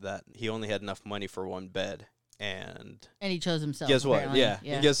 and then that he only had enough money for one bed. And he chose himself. guess what? Apparently. Yeah.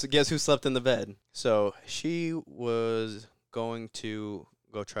 And guess who slept in the bed? So she was going to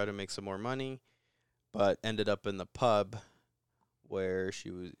go try to make some more money, but ended up in the pub where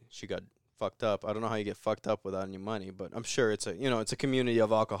she got fucked up. I don't know how you get fucked up without any money, but I'm sure it's a community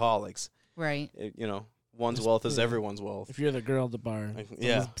of alcoholics. Right. One's wealth is everyone's wealth. If you're the girl at the bar,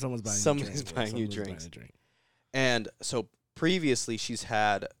 someone's buying you drinks. And so previously she's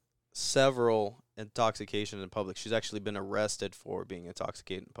had several intoxications in public. She's actually been arrested for being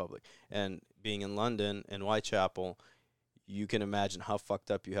intoxicated in public. And being in London, in Whitechapel, you can imagine how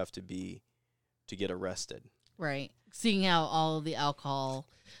fucked up you have to be to get arrested. Right. Seeing how all of the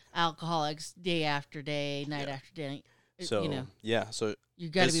alcoholics day after day, night after day. So, so you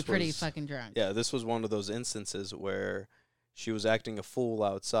got to be pretty fucking drunk. Yeah, this was one of those instances where she was acting a fool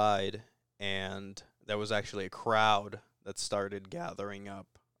outside, and there was actually a crowd that started gathering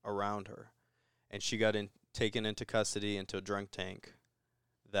up around her. And she got taken into custody into a drunk tank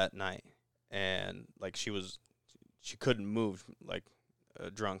that night. And, like, she couldn't move, like,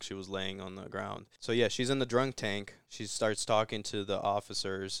 drunk. She was laying on the ground. So, yeah, she's in the drunk tank. She starts talking to the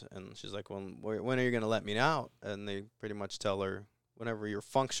officers, and she's like, well, when are you going to let me out? And they pretty much tell her, whenever you're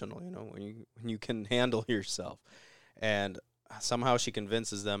functional, when you can handle yourself. And somehow she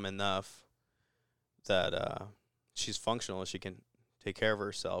convinces them enough that she's functional, she can take care of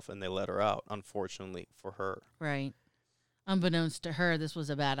herself, and they let her out, unfortunately for her. Right. Unbeknownst to her, this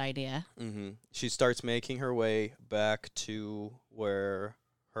was a bad idea. Mm-hmm. She starts making her way back to where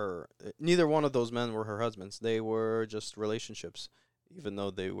neither one of those men were her husbands. They were just relationships, even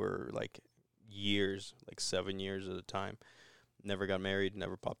though they were like years, like 7 years at a time. Never got married,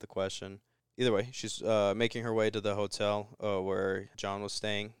 never popped the question. Either way, she's making her way to the hotel where John was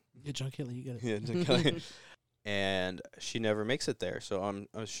staying. Yeah, John Kelly, you got it. Yeah, John Kelly. And she never makes it there. So I'm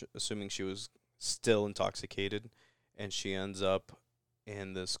assuming she was still intoxicated, and she ends up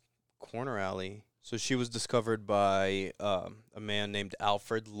in this corner alley. So she was discovered by a man named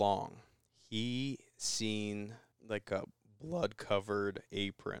Alfred Long. He seen like a blood-covered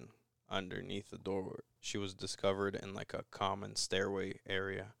apron underneath the door. She was discovered in like a common stairway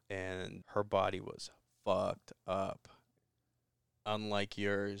area, and her body was fucked up, unlike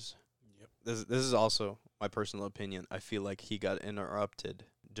yours. Yep. This is also my personal opinion. I feel like he got interrupted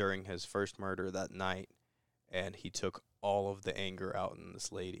during his first murder that night, and he took all of the anger out in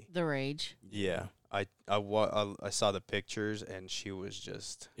this lady. The rage. Yeah. I saw the pictures, and she was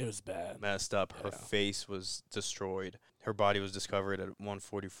just It was bad. messed up. Her Yeah. face was destroyed. Her body was discovered at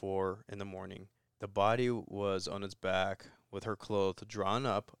 1:44 in the morning. The body was on its back with her clothes drawn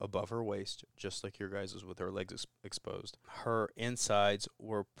up above her waist, just like your guys' with her legs exposed. Her insides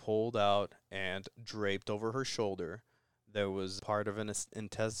were pulled out and draped over her shoulder. There was part of an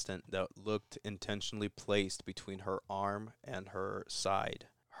intestine that looked intentionally placed between her arm and her side.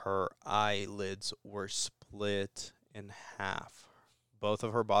 Her eyelids were split in half. Both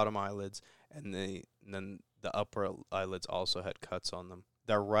of her bottom eyelids and then the upper eyelids also had cuts on them.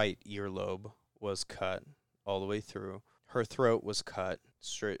 The right earlobe was cut all the way through. Her throat was cut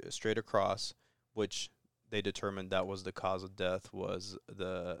straight across, which they determined that was the cause of death, was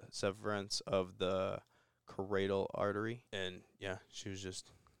the severance of the carotid artery. And yeah, she was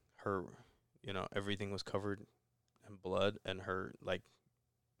just, her, everything was covered in blood, and her, like,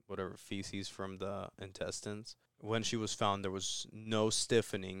 whatever feces from the intestines. When she was found, there was no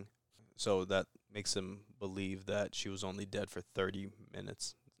stiffening, so that makes them believe that she was only dead for 30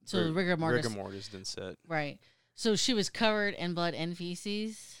 minutes. So rigor mortis. Rigor mortis didn't set. Right. So she was covered in blood and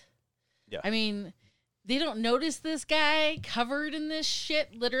feces. Yeah. I mean, they don't notice this guy covered in this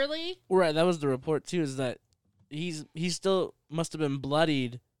shit, literally. Right, that was the report too. Is that he still must have been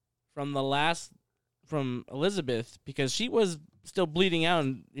bloodied from Elizabeth, because she was still bleeding out,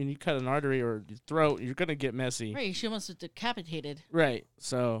 and you cut an artery or your throat, you're gonna get messy. Right. She almost was decapitated. Right.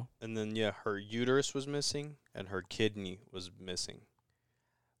 So And then, yeah, her uterus was missing and her kidney was missing.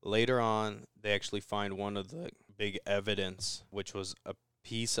 Later on, they actually find one of the big evidence, which was a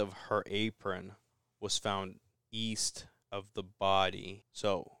piece of her apron was found east of the body.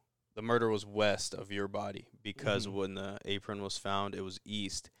 So the murder was west of your body, because when the apron was found, it was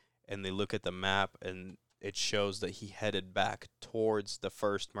east. And they look at the map, and it shows that he headed back towards the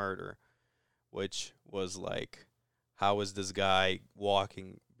first murder, which was like, how is this guy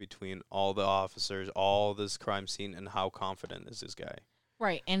walking between all the officers, all this crime scene, and how confident is this guy?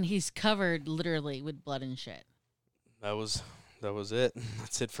 Right. And he's covered literally with blood and shit. That was it.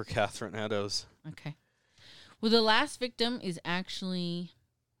 That's it for Catherine Eddowes. Okay. Well, the last victim is actually,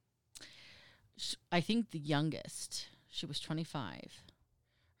 I think, the youngest. She was 25.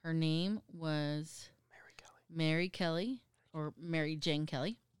 Her name was Mary Kelly, or Mary Jane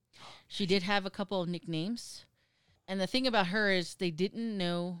Kelly. She did have a couple of nicknames. And the thing about her is they didn't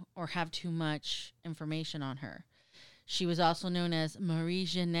know or have too much information on her. She was also known as Marie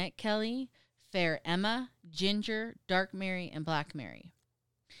Jeanette Kelly, Fair Emma, Ginger, Dark Mary, and Black Mary.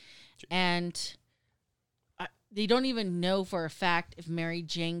 And they don't even know for a fact if Mary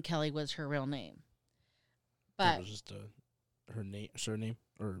Jane Kelly was her real name. that But was just her surname,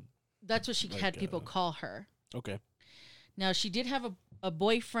 or that's what she like, had people call her. okay. Now, she did have a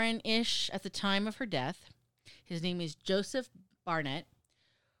boyfriend-ish at the time of her death. His name is Joseph Barnett,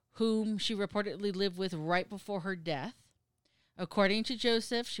 whom she reportedly lived with right before her death. According to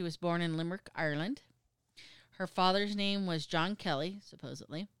Joseph, she was born in Limerick, Ireland. Her father's name was John Kelly,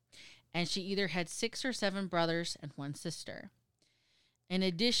 supposedly, and she either had 6 or 7 brothers and 1 sister. In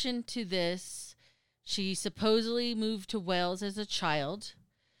addition to this, she supposedly moved to Wales as a child.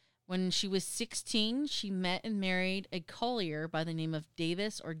 When she was 16, she met and married a collier by the name of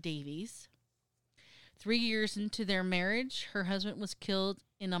Davis or Davies. 3 years into their marriage, her husband was killed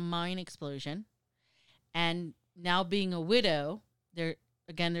in a mine explosion. And now being a widow,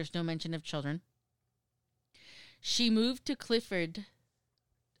 there's no mention of children. She moved to Cardiff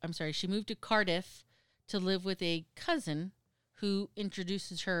to live with a cousin who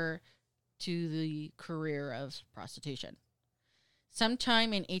introduces her to the career of prostitution.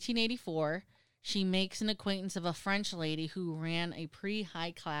 Sometime in 1884, she makes an acquaintance of a French lady who ran a pretty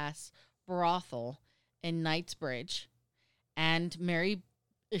high-class brothel in Knightsbridge, and Mary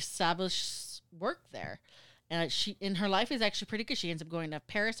established work there. And her life is actually pretty good. She ends up going to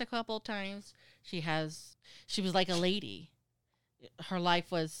Paris a couple of times. She was like a lady. Her life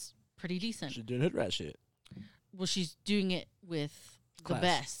was pretty decent. She's doing hood rat shit. Well, she's doing it with Class. the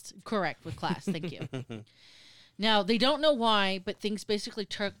best. Correct, with class. Thank you. Now, they don't know why, but things basically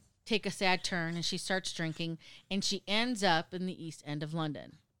take a sad turn, and she starts drinking, and she ends up in the East End of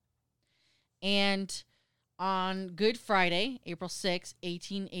London. And on Good Friday, April 6,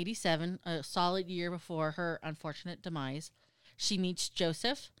 1887, a solid year before her unfortunate demise, she meets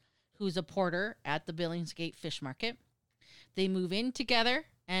Joseph, who's a porter at the Billingsgate Fish Market. They move in together,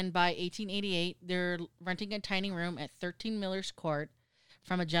 and by 1888, they're renting a tiny room at 13 Miller's Court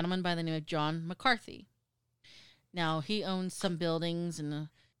from a gentleman by the name of John McCarthy. Now, he owns some buildings and a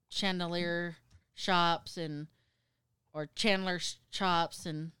chandelier shops or chandler's shops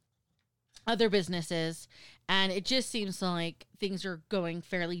and other businesses, and it just seems like things are going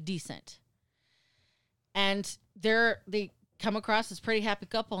fairly decent. And they come across this pretty happy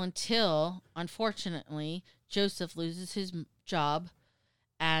couple until, unfortunately, Joseph loses his job,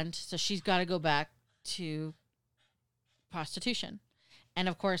 and so she's got to go back to prostitution. And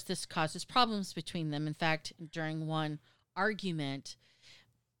of course, this causes problems between them. In fact, during one argument,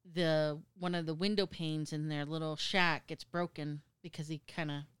 one of the window panes in their little shack gets broken because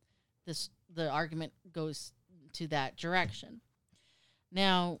the argument goes to that direction.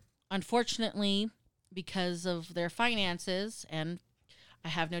 Now, unfortunately, because of their finances, and I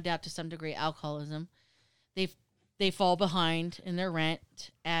have no doubt to some degree alcoholism, they fall behind in their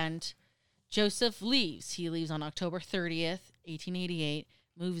rent, and Joseph leaves. He leaves on October 30th, 1888,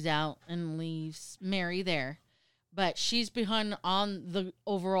 moves out and leaves Mary there. But she's behind on the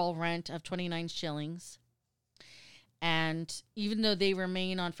overall rent of 29 shillings. And even though they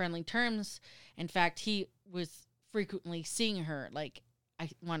remain on friendly terms, in fact, he was frequently seeing her, like, I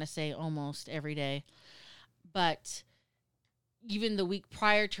want to say almost every day. But even the week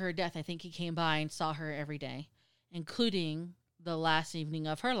prior to her death, I think he came by and saw her every day, including the last evening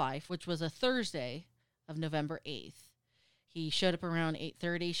of her life, which was a Thursday of November 8th. He showed up around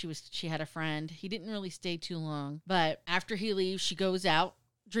 8:30. She had a friend. He didn't really stay too long. But after he leaves, she goes out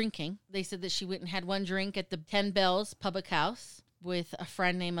drinking. They said that she went and had one drink at the 10 Bells Public House with a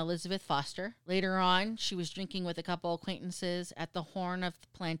friend named Elizabeth Foster. Later on, she was drinking with a couple acquaintances at the Horn of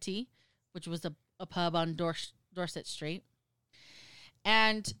Plenty, which was a pub on Dorset Street.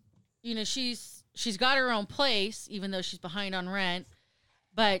 And, you know, she's got her own place, even though she's behind on rent,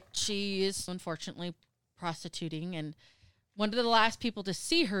 but she is unfortunately prostituting. And one of the last people to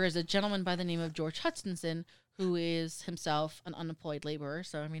see her is a gentleman by the name of George Hutchinson, who is himself an unemployed laborer.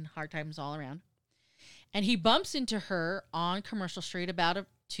 So, I mean, hard times all around. And he bumps into her on Commercial Street about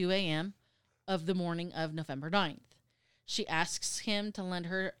 2 a.m. of the morning of November 9th. She asks him to lend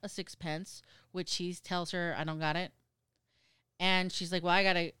her a sixpence, which he tells her, I don't got it. And she's like, well, I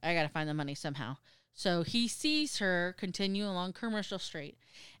gotta find the money somehow. So he sees her continue along Commercial Street,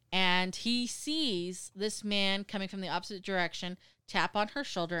 and he sees this man coming from the opposite direction tap on her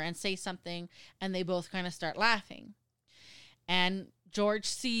shoulder and say something, and they both kind of start laughing. And George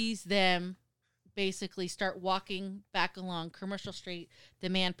sees them basically start walking back along Commercial Street. The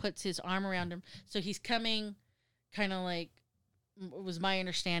man puts his arm around him. So he's coming kind of like, it was my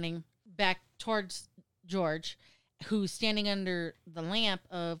understanding, back towards George, who's standing under the lamp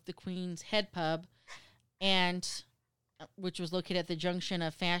of the Queen's Head Pub, and which was located at the junction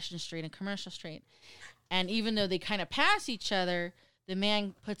of Fashion Street and Commercial Street. And even though they kind of pass each other, the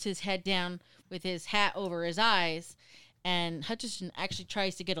man puts his head down with his hat over his eyes, and Hutchinson actually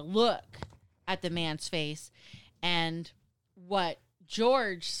tries to get a look at the man's face. And what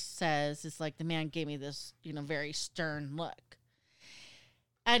George says is like, the man gave me this, very stern look.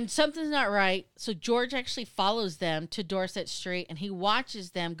 And something's not right. So George actually follows them to Dorset Street, and he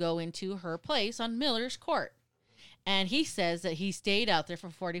watches them go into her place on Miller's Court. And he says that he stayed out there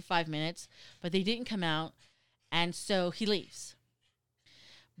for 45 minutes, but they didn't come out, and so he leaves.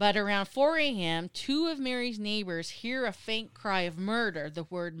 But around 4 a.m., two of Mary's neighbors hear a faint cry of murder, the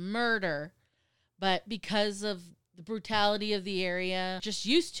word murder, but because of the brutality of the area, just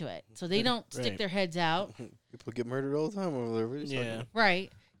used to it. So they don't stick their heads out. People get murdered all the time over there. What are you talking about?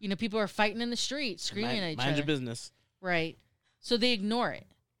 Right. People are fighting in the street, screaming at each other. Mind your business. Right. So they ignore it.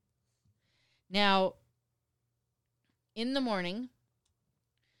 Now, in the morning,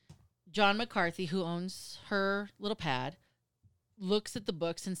 John McCarthy, who owns her little pad, looks at the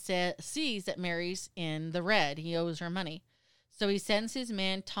books and sees that Mary's in the red. He owes her money. So he sends his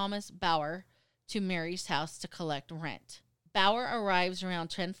man, Thomas Bauer, to Mary's house to collect rent. Bauer arrives around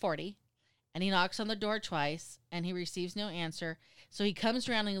 10:40, and he knocks on the door twice, and he receives no answer. So he comes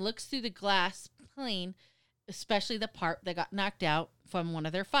around and he looks through the glass pane, especially the part that got knocked out from one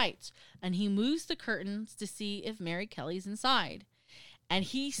of their fights. And he moves the curtains to see if Mary Kelly's inside. And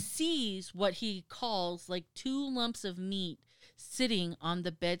he sees what he calls like 2 lumps of meat sitting on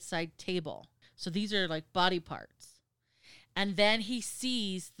the bedside table. So these are like body parts. And then he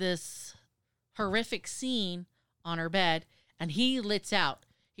sees this horrific scene on her bed, and he lets out.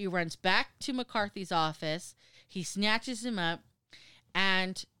 He runs back to McCarthy's office. He snatches him up,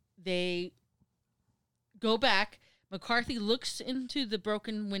 and they go back. McCarthy looks into the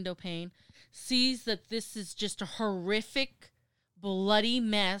broken window pane, sees that this is just a horrific, bloody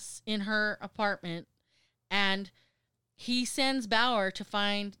mess in her apartment, and he sends Bauer to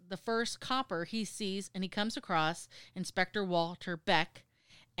find the first copper he sees, and he comes across Inspector Walter Beck,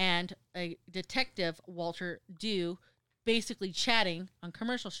 and a detective, Walter Dew, basically chatting on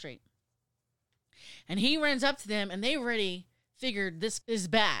Commercial Street. And he runs up to them, and they already figured this is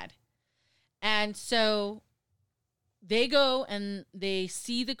bad. And so they go and they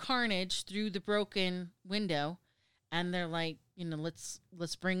see the carnage through the broken window, and they're like,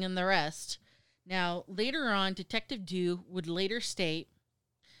 let's bring in the rest. Now, later on, Detective Dew would later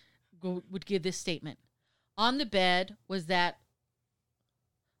would give this statement. On the bed was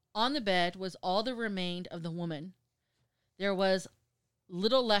all that remained of the woman. There was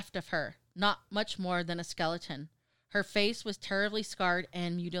little left of her, not much more than a skeleton. Her face was terribly scarred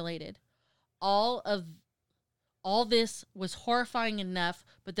and mutilated. All this was horrifying enough,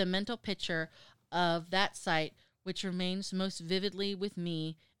 but the mental picture of that sight, which remains most vividly with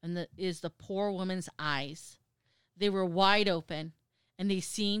me, is the poor woman's eyes. They were wide open, and they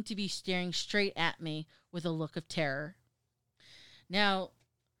seemed to be staring straight at me with a look of terror. Now,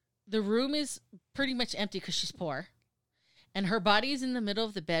 the room is pretty much empty because she's poor, and her body is in the middle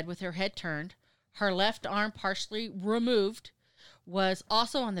of the bed with her head turned. Her left arm, partially removed, was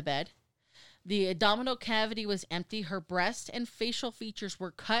also on the bed. The abdominal cavity was empty. Her breast and facial features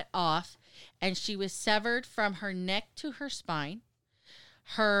were cut off, and she was severed from her neck to her spine.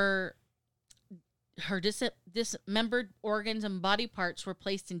 Her dismembered organs and body parts were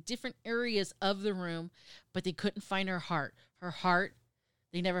placed in different areas of the room, but they couldn't find her heart. Her heart,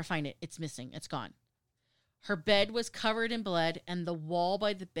 they never find it. It's missing. It's gone. Her bed was covered in blood, and the wall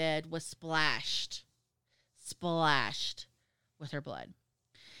by the bed was splashed with her blood.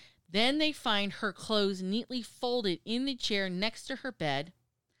 Then they find her clothes neatly folded in the chair next to her bed,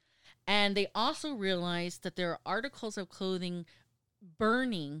 and they also realize that there are articles of clothing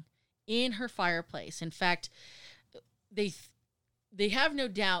burning in her fireplace. In fact, they have no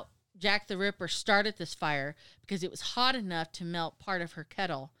doubt Jack the Ripper started this fire because it was hot enough to melt part of her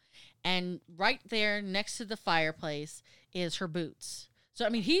kettle. And right there next to the fireplace is her boots. So, I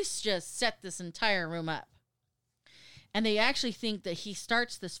mean, he's just set this entire room up. And they actually think that he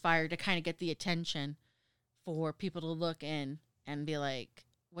starts this fire to kind of get the attention for people to look in and be like,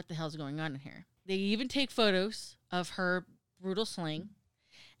 what the hell's going on in here? They even take photos of her brutal slaying.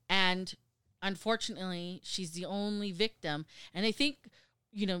 And unfortunately, she's the only victim. And they think,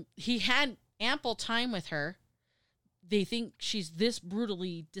 he had ample time with her. They think she's this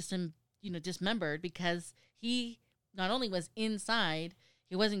brutally dismembered because he not only was inside,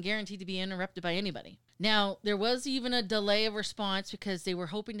 he wasn't guaranteed to be interrupted by anybody. Now, there was even a delay of response because they were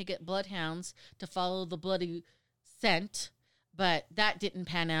hoping to get bloodhounds to follow the bloody scent, but that didn't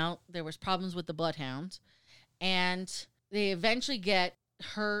pan out. There was problems with the bloodhounds, and they eventually get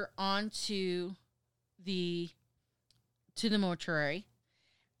her onto the mortuary,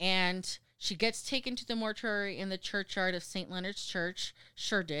 and she gets taken to the mortuary in the churchyard of St. Leonard's Church,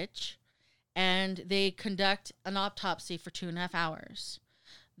 Shoreditch, and they conduct an autopsy for 2.5 hours.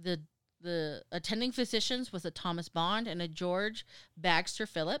 The attending physicians was a Thomas Bond and a George Bagster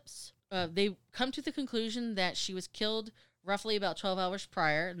Phillips. They come to the conclusion that she was killed roughly about 12 hours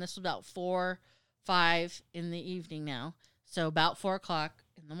prior, and this was about 4-5 in the evening now, so about 4 o'clock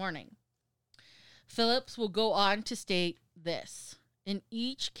in the morning. Phillips will go on to state this. In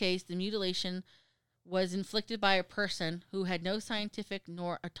each case, the mutilation was inflicted by a person who had no scientific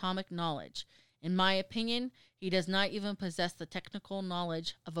nor atomic knowledge. In my opinion, he does not even possess the technical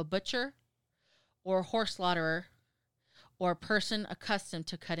knowledge of a butcher or horse slaughterer or a person accustomed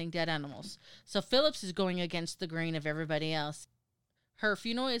to cutting dead animals. So Phillips is going against the grain of everybody else. Her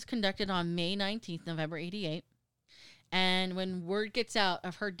funeral is conducted on May 19th, November 88. And when word gets out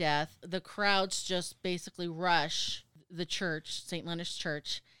of her death, the crowds just basically rush the church, St. Leonard's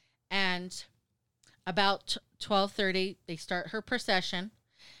Church. And about 12:30, they start her procession.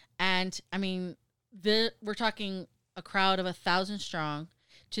 And, I mean, we're talking a crowd of 1,000 strong,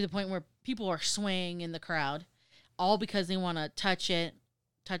 to the point where people are swaying in the crowd, all because they want to touch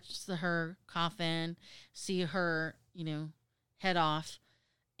her coffin, see her, head off.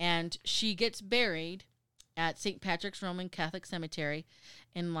 And she gets buried at St. Patrick's Roman Catholic Cemetery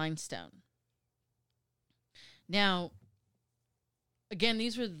in Limestone. Now, again,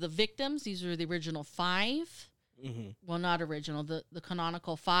 these were the victims. These were the original 5. Mm-hmm. Well, not original, the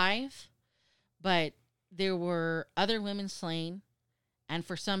canonical 5. But there were other women slain. And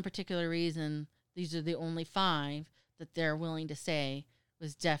for some particular reason, these are the only 5 that they're willing to say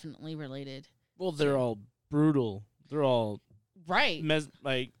was definitely related. Well, they're all brutal. They're all right.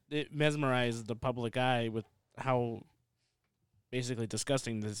 It mesmerized the public eye with how basically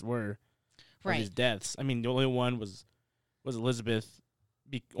disgusting these were. Right. These deaths. I mean, the only one was Elizabeth,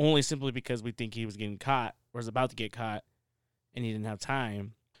 only simply because we think he was getting caught or was about to get caught, and he didn't have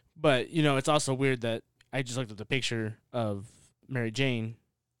time. But, it's also weird that I just looked at the picture of Mary Jane,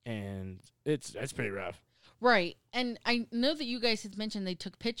 and it's pretty rough. Right. And I know that you guys had mentioned they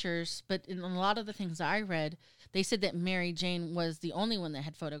took pictures, but in a lot of the things I read, they said that Mary Jane was the only one that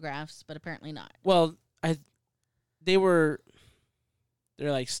had photographs, but apparently not. Well, they're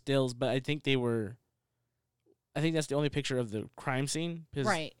like stills, but I think that's the only picture of the crime scene.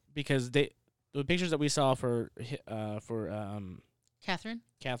 Right. Because the pictures that we saw for Catherine?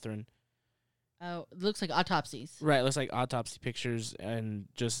 Catherine. Oh, it looks like autopsies. Right, it looks like autopsy pictures and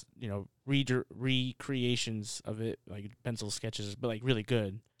just, recreations of it, like pencil sketches, but like really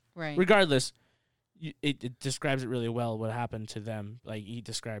good. Right. Regardless, it describes it really well what happened to them. Like he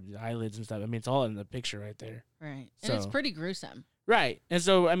described the eyelids and stuff. I mean, it's all in the picture right there. Right. And it's So- pretty gruesome. Right. And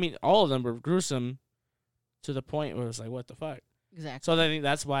so, I mean, all of them were gruesome to the point where it's like, what the fuck? Exactly. So I think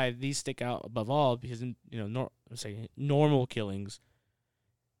that's why these stick out above all because, normal killings,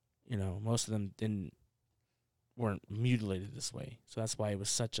 most of them weren't mutilated this way. So that's why it was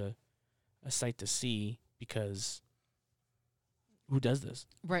such a sight to see because who does this?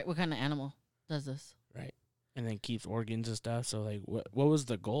 Right. What kind of animal does this? Right. And then keeps organs and stuff. So, like, what was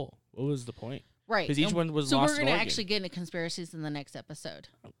the goal? What was the point? Right. Because each And one was so lost we're an going to organ. actually get into conspiracies in the next episode.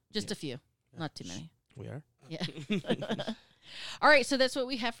 Just yeah. a few. Not too many. We are? Yeah. All right, so that's what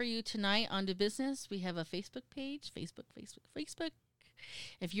we have for you tonight on Do Business. We have a Facebook page, Facebook.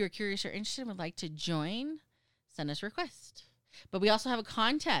 If you are curious or interested and would like to join, send us a request. But we also have a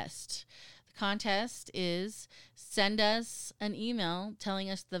contest. The contest is send us an email telling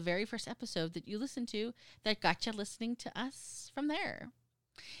us the very first episode that you listened to that got you listening to us from there.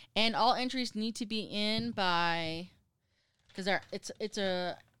 And all entries need to be in by, because it's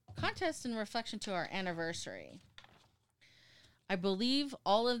a contest in reflection to our anniversary. I believe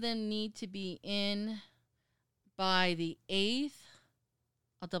all of them need to be in by the 8th.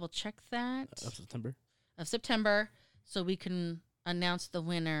 I'll double check that. Of September, so we can announce the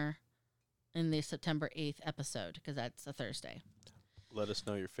winner in the September 8th episode, because that's a Thursday. Let us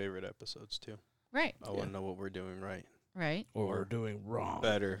know your favorite episodes, too. Right. I want to know what we're doing right. Right. Or we're doing wrong.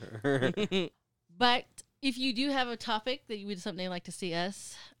 Better. But if you do have a topic that you would something like to see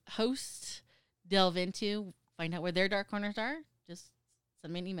us host, delve into, find out where their dark corners are, just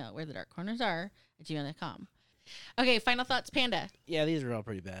send me an email where the dark corners are at gmail.com. Okay, final thoughts, Panda. Yeah, these are all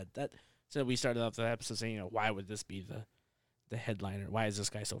pretty bad. So we started off the episode saying, why would this be the headliner? Why is this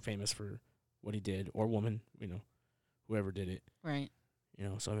guy so famous for what he did, or woman? Whoever did it. Right.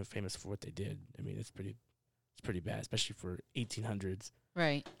 So famous for what they did. I mean, it's pretty bad, especially for 1800s.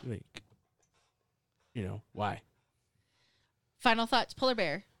 Right. Like, why? Final thoughts, Polar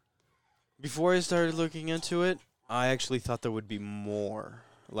Bear. Before I started looking into it, I actually thought there would be more.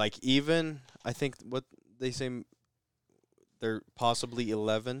 Like, even, I think what they say, they're possibly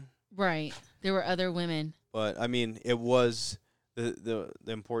 11. Right. There were other women. But, I mean, it was, the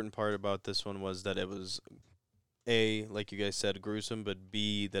important part about this one was that it was, A, like you guys said, gruesome, but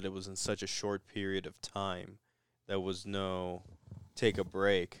B, that it was in such a short period of time. There was no take a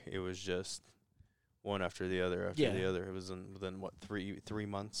break. It was just one after the other after the other. It was within, what, three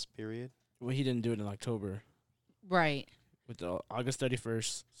months period? Well, he didn't do it in October. Right. With the August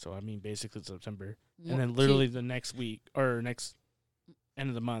 31st. So, I mean, basically September. And then literally the next week, or next end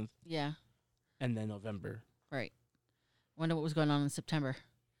of the month. Yeah. And then November. Right. Wonder what was going on in September.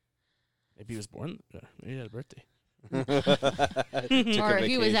 Maybe he was born. Maybe he had a birthday. Or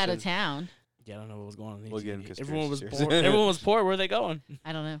he was out of town. Yeah, I don't know what was going on. We'll get in Everyone was conspiracy poor. Everyone was poor. Where are they going?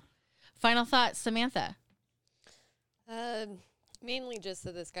 I don't know. Final thoughts, Samantha. Mainly just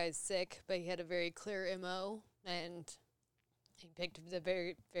that this guy's sick, but he had a very clear MO, and he picked the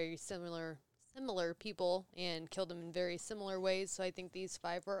very, very similar people and killed them in very similar ways. So I think these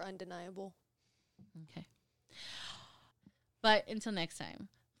 5 are undeniable. Okay. But until next time,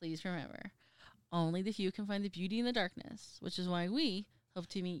 please remember, only the few can find the beauty in the darkness, which is why we hope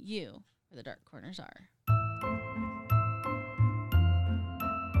to meet you where the dark corners are.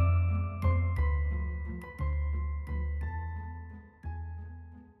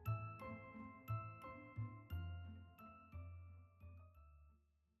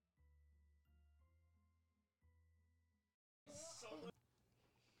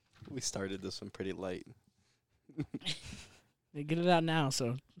 We started this one pretty light. They get it out now,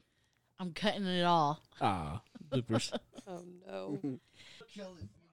 so. I'm cutting it all. Bloopers. Oh, no.